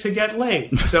doing it to get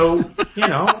laid. So,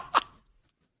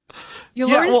 You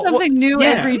learn something new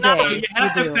every day. No, you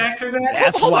have to factor that.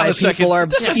 That's why people are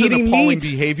this eating isn't appalling meat.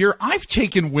 behavior. I've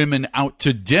taken women out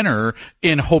to dinner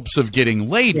in hopes of getting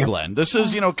laid, Glenn. This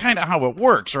is, kind of how it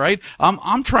works, right?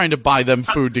 I'm trying to buy them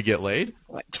food to get laid.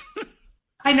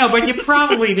 I know, but you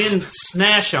probably didn't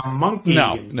smash a monkey.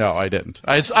 No, I didn't.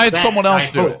 I had someone else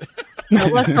do it.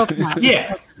 Let's hope not.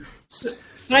 Yeah.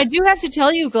 But I do have to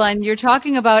tell you, Glenn, you're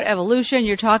talking about evolution.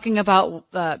 You're talking about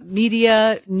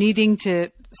media needing to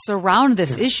surround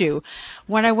this issue.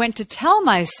 When I went to tell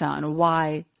my son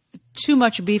why too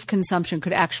much beef consumption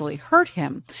could actually hurt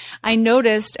him, I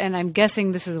noticed, and I'm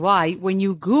guessing this is why, when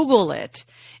you Google it,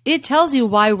 it tells you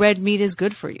why red meat is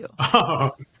good for you.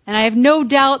 Oh. And I have no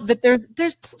doubt that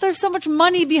there's so much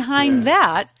money behind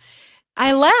that.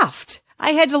 I laughed.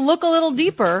 I had to look a little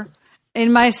deeper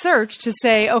in my search to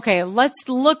say, okay, let's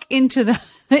look into the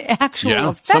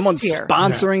actual effects someone's here.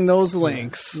 Sponsoring those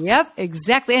links. Yep,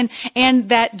 exactly. And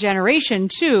that generation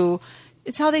too,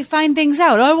 it's how they find things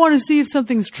out. I want to see if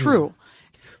something's true.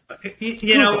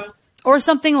 You know, or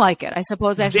something like it. I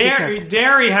suppose I have to be careful.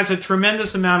 Dairy has a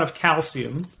tremendous amount of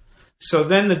calcium. So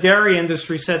then the dairy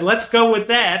industry said, let's go with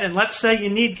that, and let's say you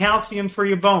need calcium for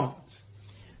your bones.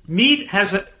 Meat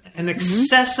has an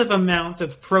excessive amount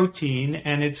of protein,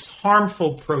 and it's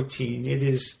harmful protein. It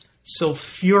is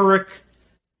sulfuric,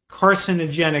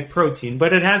 carcinogenic protein,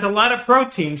 but it has a lot of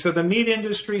protein, so the meat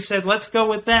industry said, let's go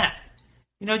with that.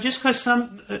 You know, just because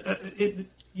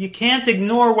you can't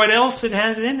ignore what else it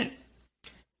has in it.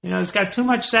 You know, it's got too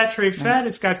much saturated fat.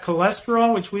 It's got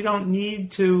cholesterol, which we don't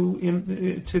need to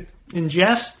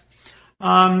ingest,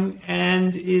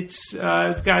 and it's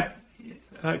got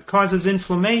causes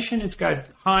inflammation. It's got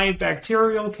high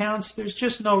bacterial counts. There's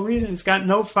just no reason. It's got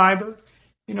no fiber.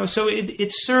 You know, so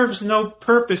it serves no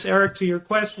purpose. Eric, to your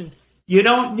question, you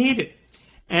don't need it.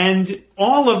 And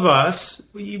all of us,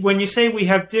 when you say we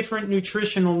have different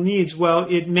nutritional needs, well,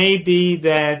 it may be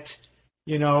that,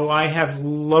 you know, I have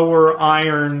lower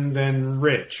iron than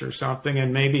Rich or something,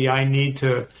 and maybe I need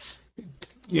to,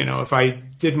 you know, if I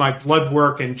did my blood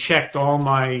work and checked all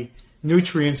my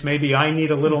nutrients, maybe I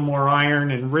need a little more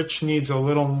iron and Rich needs a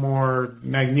little more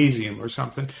magnesium or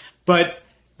something. But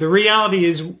the reality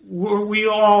is we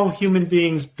all human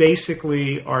beings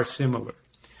basically are similar.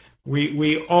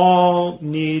 We all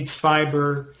need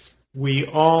fiber. We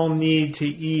all need to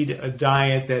eat a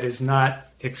diet that is not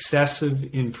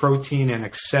excessive in protein and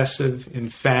excessive in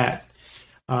fat.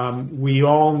 We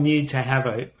all need to have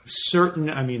a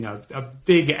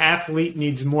big athlete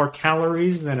needs more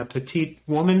calories than a petite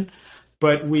woman,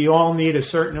 but we all need a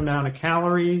certain amount of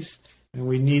calories, and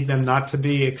we need them not to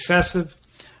be excessive.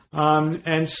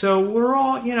 And so we're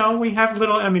all, you know, we have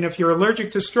little, I mean, if you're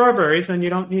allergic to strawberries, then you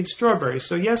don't need strawberries.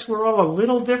 So yes, we're all a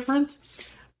little different,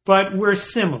 but we're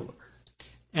similar.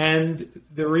 And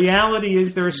the reality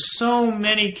is there are so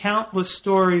many countless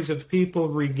stories of people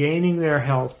regaining their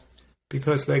health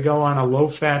because they go on a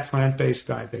low-fat plant-based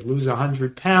diet. They lose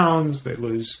 100 pounds, they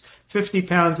lose 50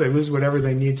 pounds, they lose whatever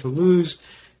they need to lose.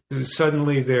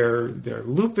 Suddenly their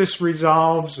lupus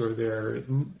resolves, or their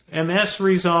MS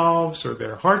resolves, or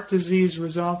their heart disease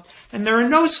resolves. And there are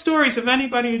no stories of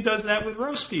anybody who does that with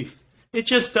roast beef. It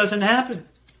just doesn't happen.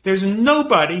 There's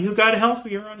nobody who got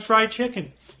healthier on fried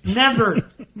chicken. Never,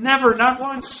 never, not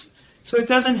once. So it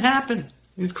doesn't happen.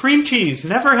 Cream cheese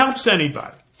never helps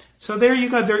anybody. So there you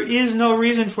go. There is no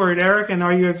reason for it, Eric. And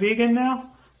are you a vegan now?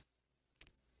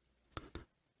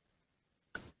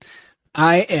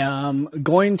 I am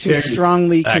going to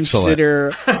strongly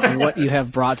consider what you have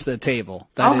brought to the table.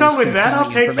 I'll go with that. I'll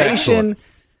take that. You're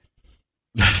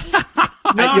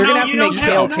going to have to make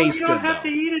kale taste good, though. Have to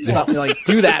eat it. Something like,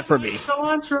 do that for me.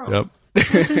 Cilantro. Yep.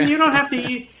 Listen, you don't have to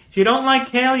eat. If you don't like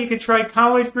kale, you could try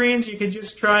collard greens. You could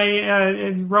just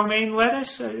try romaine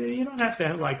lettuce. You don't have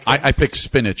to like kale. I pick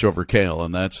spinach over kale,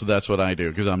 and that's what I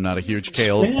do because I'm not a huge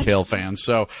kale fan.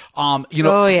 So, you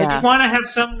know, you want to have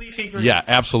some leafy greens. Yeah,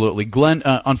 absolutely, Glenn.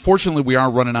 Unfortunately, we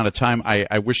are running out of time.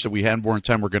 I wish that we had more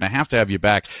time. We're going to have you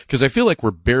back because I feel like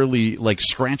we're barely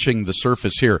scratching the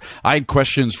surface here. I had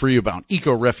questions for you about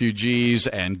eco-refugees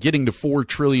and getting to 4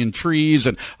 trillion trees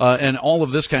and all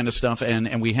of this kind of stuff,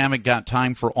 and we haven't got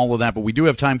time for all of that, but we do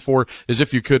have time for is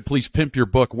if you could please pimp your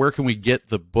book. Where can we get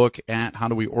the book at? How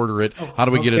do we order it? How do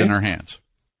we get it in our hands?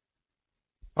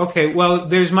 Okay, well,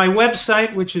 there's my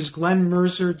website, which is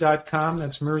glenmerzer.com.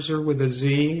 That's Merzer with a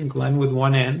Z and Glenn with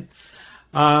one N.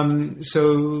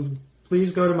 So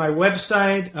please go to my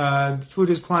website.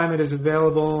 Food is Climate is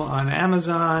available on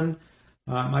Amazon.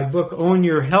 My book, Own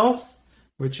Your Health,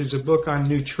 which is a book on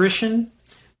nutrition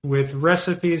with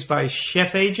recipes by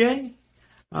Chef AJ,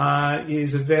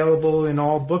 is available in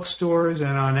all bookstores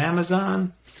and on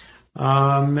Amazon.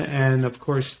 And, of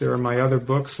course, there are my other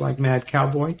books like Mad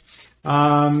Cowboy.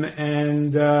 What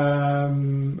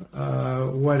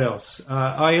else?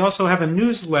 I also have a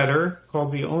newsletter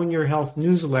called the Own Your Health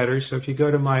newsletter. So if you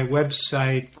go to my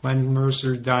website,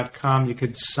 glenmerzer.com, you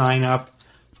could sign up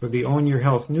for the Own Your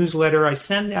Health newsletter. I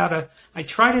send out I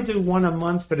try to do one a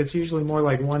month, but it's usually more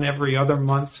like one every other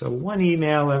month. So one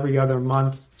email every other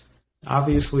month.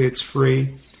 Obviously, it's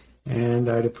free, and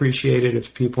I'd appreciate it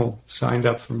if people signed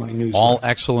up for my newsletter. All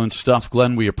excellent stuff,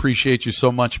 Glenn. We appreciate you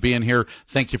so much being here.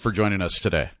 Thank you for joining us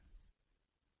today.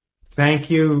 Thank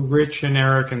you, Rich and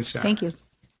Eric and Sarah. Thank you.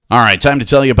 All right, time to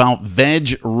tell you about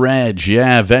VegReg.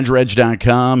 Yeah,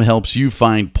 VegReg.com helps you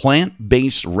find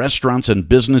plant-based restaurants and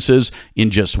businesses in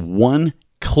just one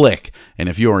click. And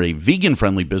if you are a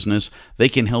vegan-friendly business, they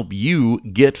can help you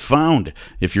get found.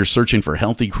 If you're searching for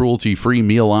healthy, cruelty-free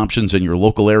meal options in your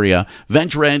local area,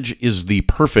 VegReg is the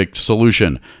perfect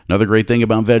solution. Another great thing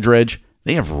about VegReg,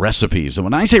 they have recipes. And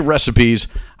when I say recipes,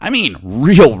 I mean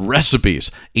real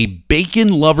recipes. A bacon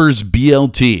lover's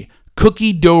BLT,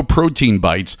 cookie dough protein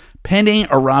bites, penne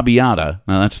arrabbiata,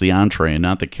 now that's the entree and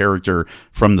not the character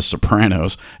from The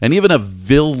Sopranos, and even a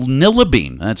vanilla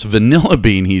bean, that's vanilla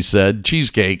bean, he said,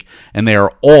 cheesecake, and they are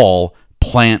all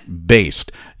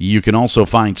plant-based. You can also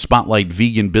find Spotlight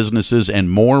vegan businesses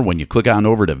and more when you click on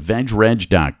over to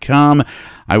vegreg.com.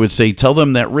 I would say tell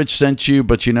them that Rich sent you,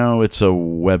 but you know it's a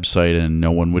website and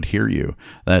no one would hear you.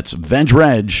 That's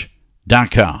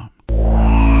vegreg.com.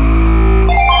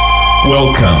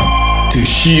 Welcome to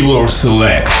Sheila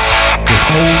Selects. The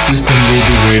whole system will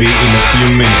be ready in a few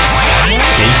minutes.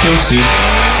 Take your seat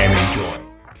and enjoy.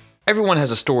 Everyone has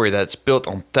a story that's built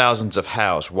on thousands of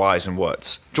hows, whys, and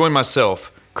whats. Join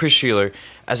myself, Chris Sheeler,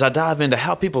 as I dive into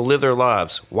how people live their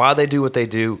lives, why they do what they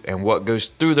do, and what goes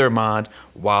through their mind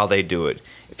while they do it.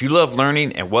 If you love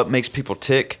learning and what makes people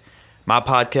tick, my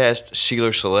podcast,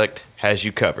 Sheeler Select, has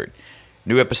you covered.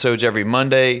 New episodes every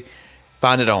Monday.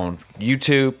 Find it on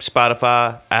YouTube,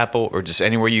 Spotify, Apple, or just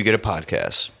anywhere you get a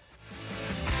podcast.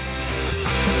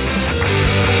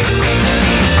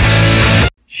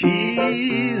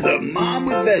 She's a mom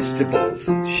with vegetables.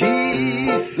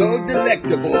 She's so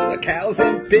delectable. The cows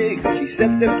and pigs, she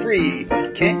set them free.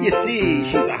 Can't you see?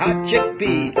 She's a hot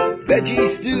chickpea. Veggie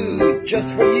stew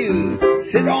just for you.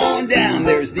 Sit on down,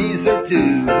 there's dessert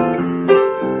too.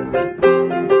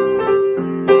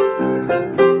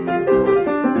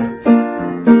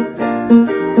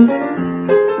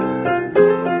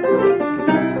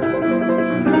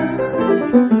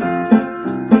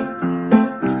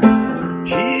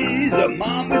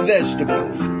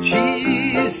 Vegetables.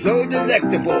 She's so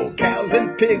delectable. Cows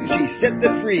and pigs, she set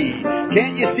them free.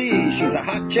 Can't you see? She's a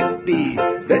hot chickpea.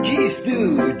 Veggie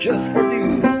stew just for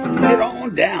you. Sit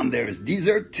on down, there's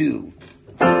dessert too.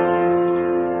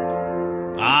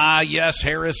 Yes,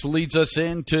 Harris leads us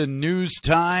into news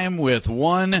time with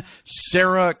one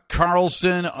Sarah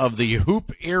Carlson of the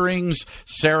Hoop Earrings.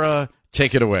 Sarah,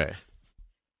 take it away.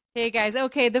 Hey guys,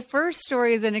 okay, the first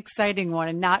story is an exciting one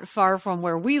and not far from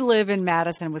where we live in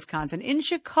Madison, Wisconsin, in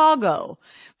Chicago.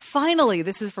 Finally,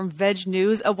 this is from Veg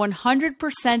News, a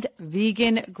 100%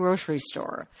 vegan grocery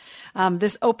store.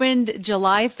 This opened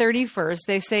July 31st.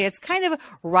 They say it's kind of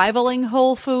rivaling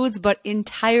Whole Foods, but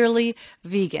entirely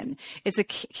vegan. It's a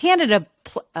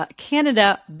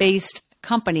Canada-based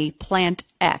company, Plant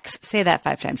X. Say that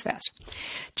 5 times fast.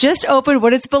 Just opened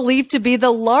what it's believed to be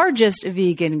the largest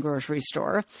vegan grocery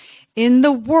store in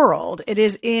the world. It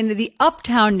is in the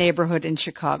Uptown neighborhood in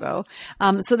Chicago.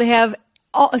 So they have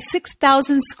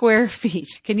 6,000 square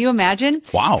feet. Can you imagine?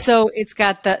 Wow. So it's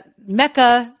got the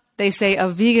Mecca, they say,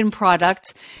 of vegan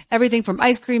products, everything from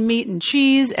ice cream, meat, and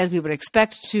cheese, as we would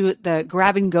expect, to the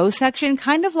grab-and-go section,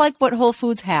 kind of like what Whole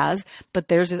Foods has, but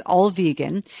theirs is all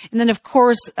vegan. And then, of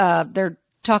course, they're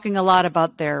talking a lot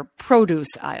about their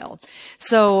produce aisle.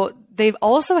 So they've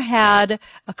also had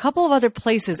a couple of other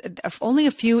places, only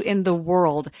a few in the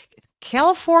world.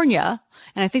 California,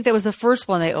 and I think that was the first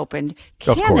one they opened.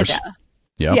 Canada. Of course.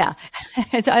 Yep. Yeah.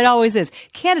 It always is.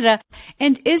 Canada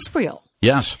and Israel.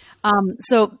 Yes.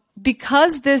 So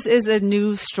because this is a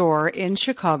new store in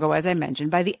Chicago, as I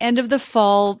mentioned, by the end of the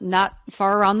fall, not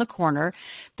far around the corner,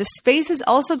 the space is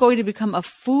also going to become a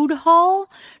food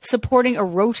hall supporting a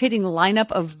rotating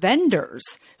lineup of vendors.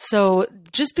 So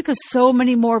just because so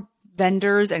many more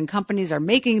vendors and companies are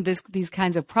making these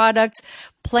kinds of products,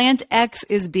 Plant X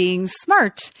is being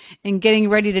smart and getting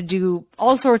ready to do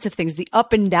all sorts of things. The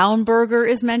up and down burger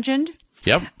is mentioned.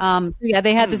 Yep. So yeah,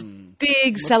 they had this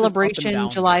big celebration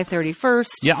July 31st.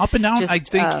 Yeah, Up and Down, I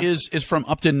think, is from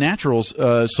Upton Naturals,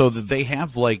 so that they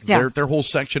have like their whole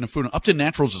section of food. Upton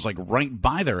Naturals is like right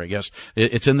by there, I guess.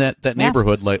 It's in that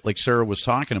neighborhood, like Sarah was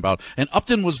talking about. And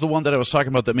Upton was the one that I was talking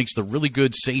about that makes the really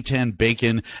good seitan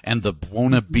bacon and the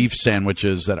Buona beef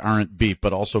sandwiches that aren't beef,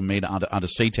 but also made out of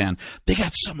seitan. They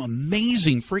got some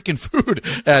amazing freaking food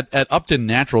at Upton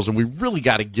Naturals, and we really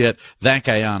got to get that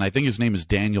guy on. I think his name is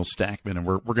Daniel Stackman, and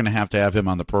we're going to have him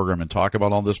on the program and talk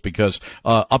about all this because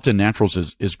Upton Naturals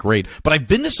is great. But I've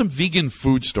been to some vegan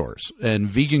food stores and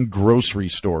vegan grocery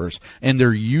stores, and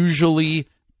they're usually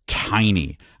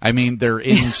tiny. I mean, they're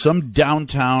in some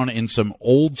downtown in some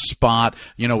old spot,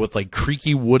 with like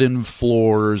creaky wooden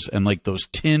floors and like those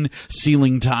tin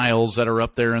ceiling tiles that are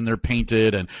up there and they're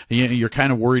painted. And you're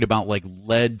kind of worried about like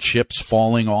lead chips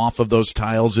falling off of those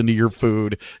tiles into your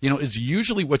food, is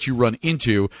usually what you run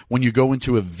into when you go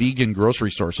into a vegan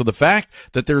grocery store. So the fact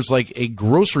that there's like a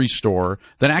grocery store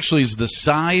that actually is the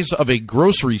size of a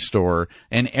grocery store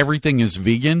and everything is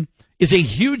vegan is a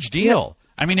huge deal.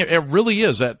 I mean, it really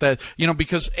is that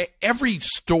because every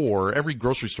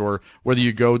grocery store, whether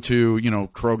you go to,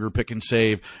 Kroger, Pick and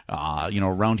Save,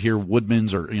 around here,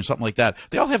 Woodman's or something like that,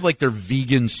 they all have like their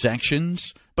vegan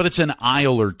sections, but it's an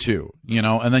aisle or two,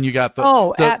 and then you got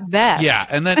at best. Yeah.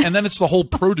 And then it's the whole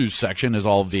produce section is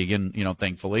all vegan,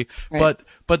 thankfully, right.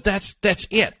 But that's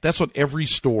it. That's what every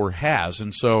store has.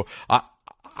 And so,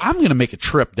 I'm going to make a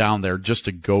trip down there just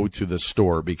to go to the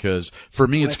store because for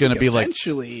me it's going to be like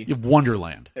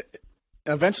Wonderland.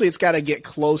 Eventually it's got to get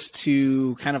close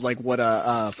to kind of like what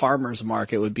a farmer's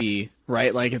market would be,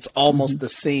 right? Like it's almost the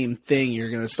same thing. You're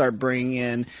going to start bringing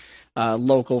in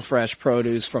local fresh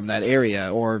produce from that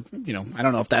area or, I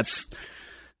don't know if that's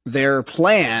their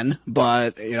plan,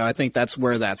 but, I think that's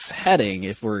where that's heading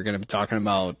if we're going to be talking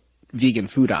about vegan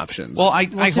food options. Well, I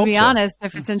to be honest,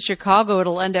 if it's in Chicago,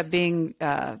 it'll end up being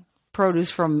produce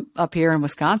from up here in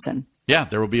Wisconsin. Yeah,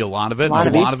 there will be a lot of it. A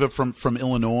lot of it from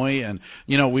Illinois. And,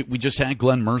 we just had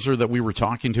Glen Merzer that we were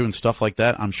talking to and stuff like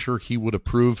that. I'm sure he would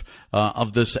approve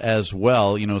of this as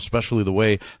well, especially the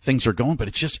way things are going. But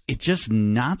it's just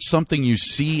not something you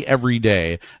see every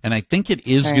day. And I think it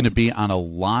is going to be on a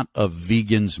lot of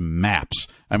vegans' maps.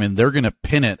 I mean, they're going to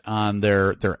pin it on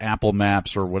their Apple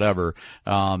Maps or whatever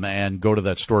and go to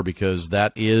that store because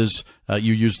that is,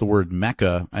 you use the word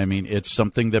Mecca. I mean, it's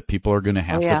something that people are going to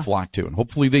have to flock to. And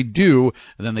hopefully they do,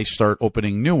 and then they start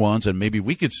opening new ones, and maybe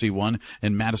we could see one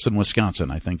in Madison,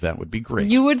 Wisconsin. I think that would be great.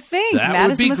 You would think.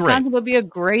 Madison, Wisconsin would be a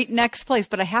great next place.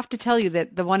 But I have to tell you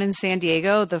that the one in San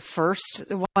Diego, the first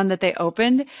one that they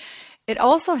opened, it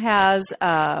also has,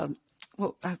 I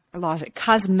lost it,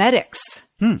 cosmetics.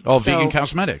 Vegan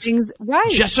cosmetics.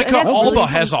 Right. Jessica Alba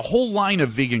has a whole line of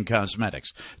vegan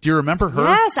cosmetics. Do you remember her?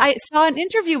 Yes, I saw an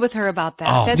interview with her about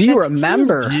that. Do you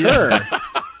remember her?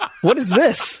 What is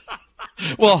this?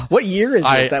 Well, what year is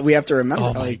it that we have to remember?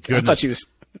 Oh my goodness. I thought she was.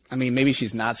 I mean, maybe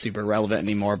she's not super relevant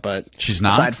anymore, but she's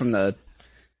not. Aside from the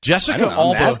Jessica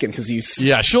Alba, I'm asking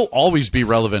because she'll always be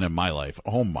relevant in my life.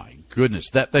 Oh my goodness,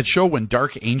 that show when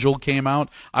Dark Angel came out,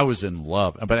 I was in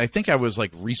love. But I think I was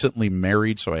like recently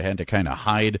married, so I had to kind of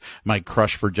hide my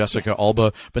crush for Jessica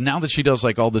Alba. But now that she does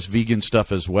like all this vegan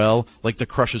stuff as well, like the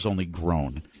crush has only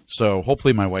grown. So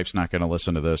hopefully my wife's not going to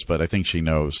listen to this, but I think she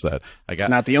knows that I got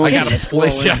not the only I got a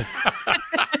place.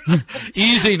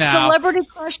 Easy now.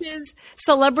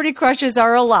 Celebrity crushes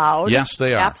are allowed. Yes,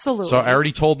 they are. Absolutely. So I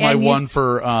already told my one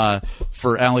for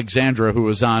Alexandra, who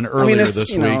was on earlier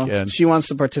this week, and she wants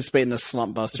to participate in the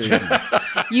Slump Busters.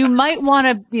 You might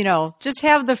want to, just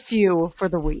have the few for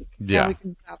the week. Yeah. We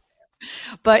can stop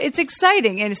there. But it's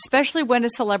exciting, and especially when a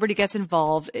celebrity gets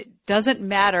involved, it doesn't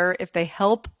matter if they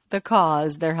help the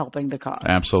cause; they're helping the cause.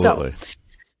 Absolutely. So,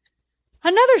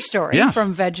 another story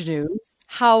from Veg News.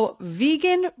 How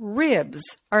vegan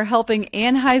ribs are helping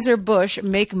Anheuser-Busch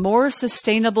make more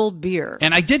sustainable beer.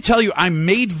 And I did tell you I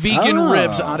made vegan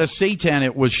ribs out of seitan.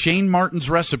 It was Shane Martin's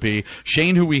recipe.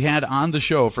 Shane, who we had on the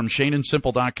show from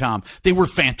shaneandsimple.com. They were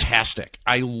fantastic.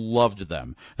 I loved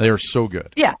them. They are so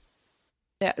good. Yeah.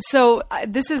 So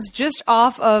this is just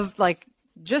off of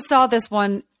just saw this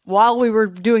one while we were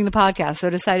doing the podcast, so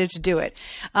decided to do it.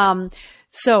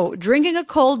 So drinking a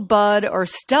cold Bud or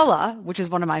Stella, which is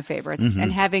one of my favorites,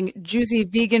 and having juicy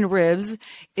vegan ribs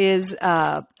is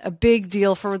a big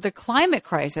deal for the climate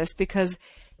crisis because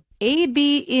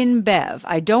AB InBev,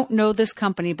 I don't know this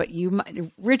company, but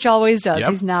Rich always does. Yep.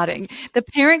 He's nodding. The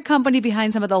parent company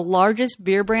behind some of the largest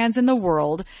beer brands in the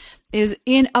world is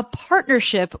in a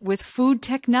partnership with food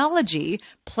technology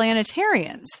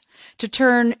Planetarians to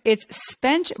turn its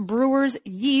spent brewers'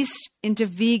 yeast into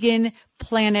vegan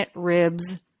Planet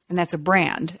ribs and that's a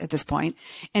brand at this point,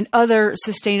 and other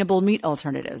sustainable meat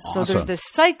alternatives. Awesome. So there's this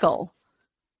cycle.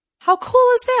 How cool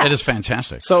is that? It is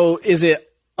fantastic. So is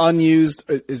it unused,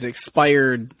 is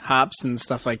expired hops and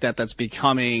stuff like that that's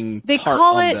becoming They part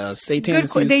call of it the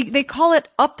seitan? they call it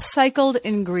upcycled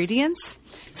ingredients.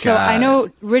 So I know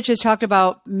Rich has talked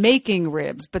about making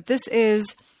ribs, but this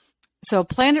is so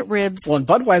Planet Ribs. Well, and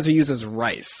Budweiser uses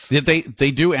rice.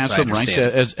 They do add some rice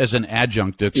as an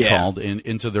adjunct. It's called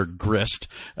into their grist.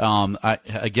 I'm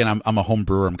a home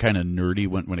brewer. I'm kind of nerdy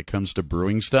when it comes to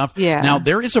brewing stuff. Yeah. Now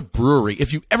there is a brewery.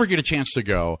 If you ever get a chance to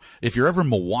go, if you're ever in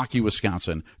Milwaukee,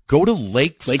 Wisconsin, go to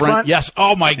Lakefront. Yes.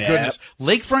 Oh my goodness.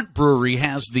 Lakefront Brewery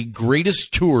has the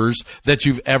greatest tours that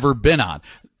you've ever been on.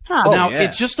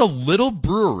 It's just a little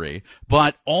brewery,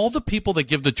 but all the people that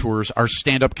give the tours are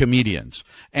stand-up comedians.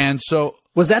 And so...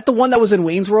 Was that the one that was in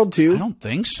Wayne's World, too? I don't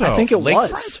think so. I think it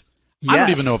Lakefront? was. I don't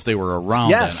even know if they were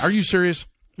around then. Are you serious?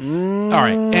 All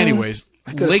right. Anyways,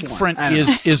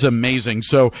 Lakefront is amazing.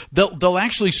 So they'll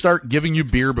actually start giving you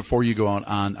beer before you go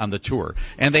on the tour.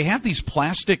 And they have these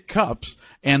plastic cups,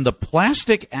 and the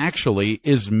plastic actually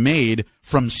is made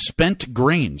from spent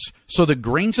grains. So the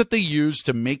grains that they use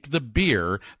to make the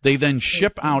beer, they then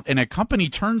ship out, and a company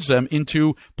turns them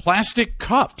into plastic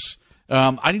cups.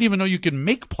 I didn't even know you can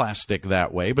make plastic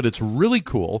that way, but it's really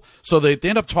cool. So they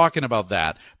end up talking about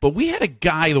that. But we had a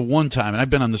guy the one time, and I've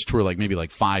been on this tour maybe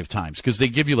 5 times, because they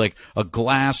give you a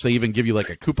glass. They even give you a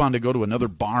coupon to go to another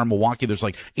bar in Milwaukee. There's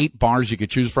 8 bars you could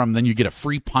choose from. Then you get a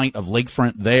free pint of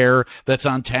Lakefront there that's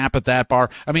on tap at that bar.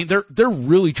 I mean, they're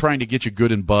really trying to get you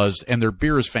good and buzzed, and their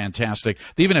beer is fantastic.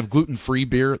 They even have gluten-free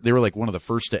beer. They were one of the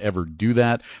first to ever do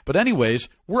that. But anyways,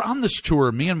 we're on this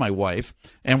tour, me and my wife,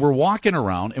 and we're walking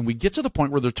around, and we get to the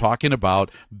point where they're talking about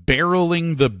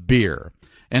barreling the beer.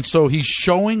 And so he's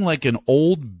showing an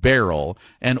old barrel,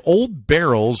 and old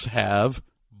barrels have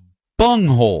bung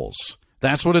holes.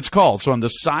 That's what it's called. So on the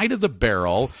side of the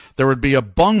barrel, there would be a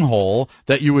bung hole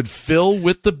that you would fill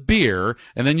with the beer,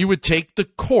 and then you would take the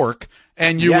cork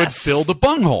and you would fill the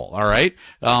bung hole, all right?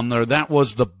 That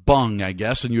was the bung, I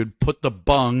guess, and you would put the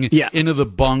bung into the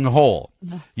bung hole.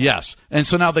 Yes. And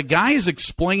so now the guy is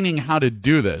explaining how to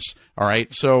do this, all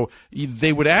right? So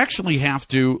they would actually have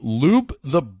to lube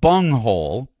the bung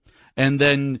hole and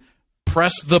then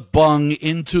press the bung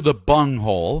into the bung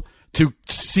hole to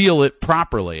seal it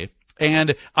properly.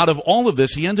 And out of all of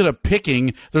this, he ended up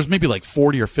picking, there's maybe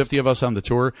 40 or 50 of us on the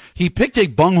tour, he picked a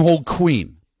bunghole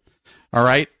queen, all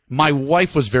right? My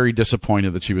wife was very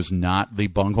disappointed that she was not the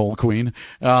bunghole queen.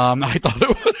 I thought it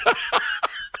was...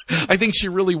 I think she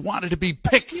really wanted to be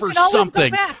picked for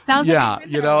something.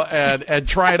 And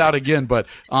try it out again. But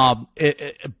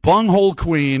bunghole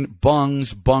queen,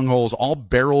 bungholes, all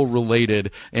barrel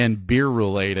related and beer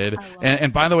related.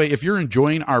 And by the way, if you're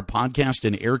enjoying our podcast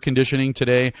in air conditioning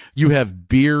today, you have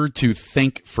beer to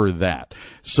thank for that.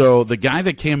 So the guy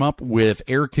that came up with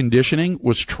air conditioning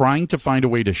was trying to find a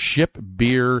way to ship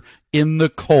beer in the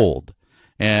cold.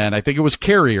 And I think it was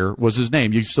Carrier was his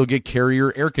name. You still get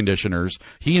Carrier air conditioners.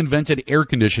 He invented air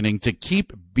conditioning to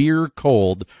keep beer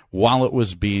cold while it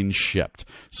was being shipped.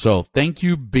 So thank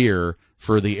you, beer,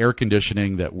 for the air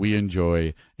conditioning that we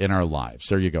enjoy in our lives.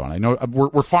 There you go. And I know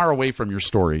we're far away from your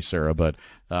story, Sarah, but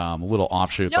a little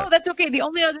offshoot. No, that's okay. The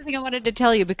only other thing I wanted to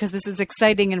tell you, because this is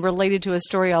exciting and related to a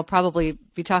story I'll probably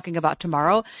be talking about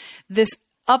tomorrow, this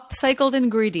upcycled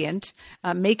ingredient,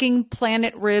 making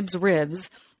Planet Ribs,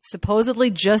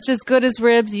 supposedly just as good as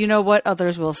ribs. You know what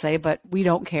others will say, but we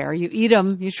don't care. You eat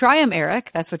them. You try them, Eric.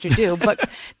 That's what you do. But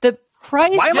the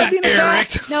price... Why am I being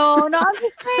attacked? No,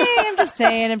 I'm just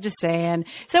saying.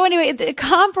 So anyway,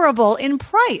 comparable in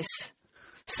price.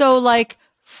 So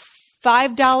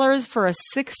 $5 for a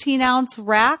 16-ounce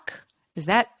rack. Is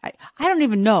that... I don't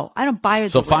even know. I don't buy it.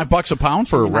 So $5 a pound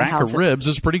for a rack of ribs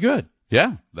is pretty good.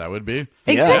 Yeah, that would be...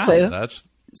 Exactly. Yeah, that's...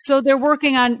 So they're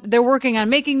working on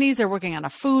making these. They're working on a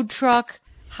food truck.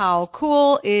 How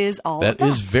cool is all of that? That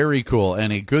is very cool,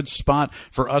 and a good spot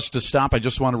for us to stop. I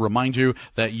just want to remind you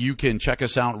that you can check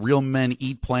us out,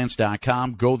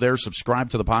 realmeneatplants.com. Go there, subscribe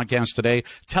to the podcast today.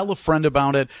 Tell a friend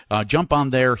about it. Jump on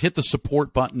there. Hit the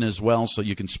support button as well so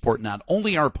you can support not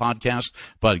only our podcast,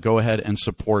 but go ahead and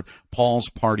support Paul's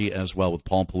party as well with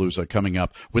Paul Palooza coming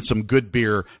up with some good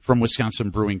beer from Wisconsin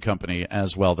Brewing Company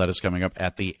as well. That is coming up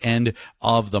at the end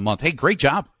of the month. Hey, great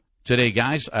job today,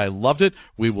 guys. I loved it.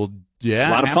 We will...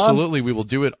 Yeah, absolutely. Fun. We will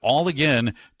do it all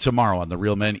again tomorrow on the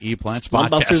Real Men Eat Plants podcast.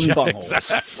 Slump Busters and Buttholes.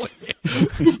 Exactly.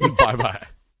 Bye-bye.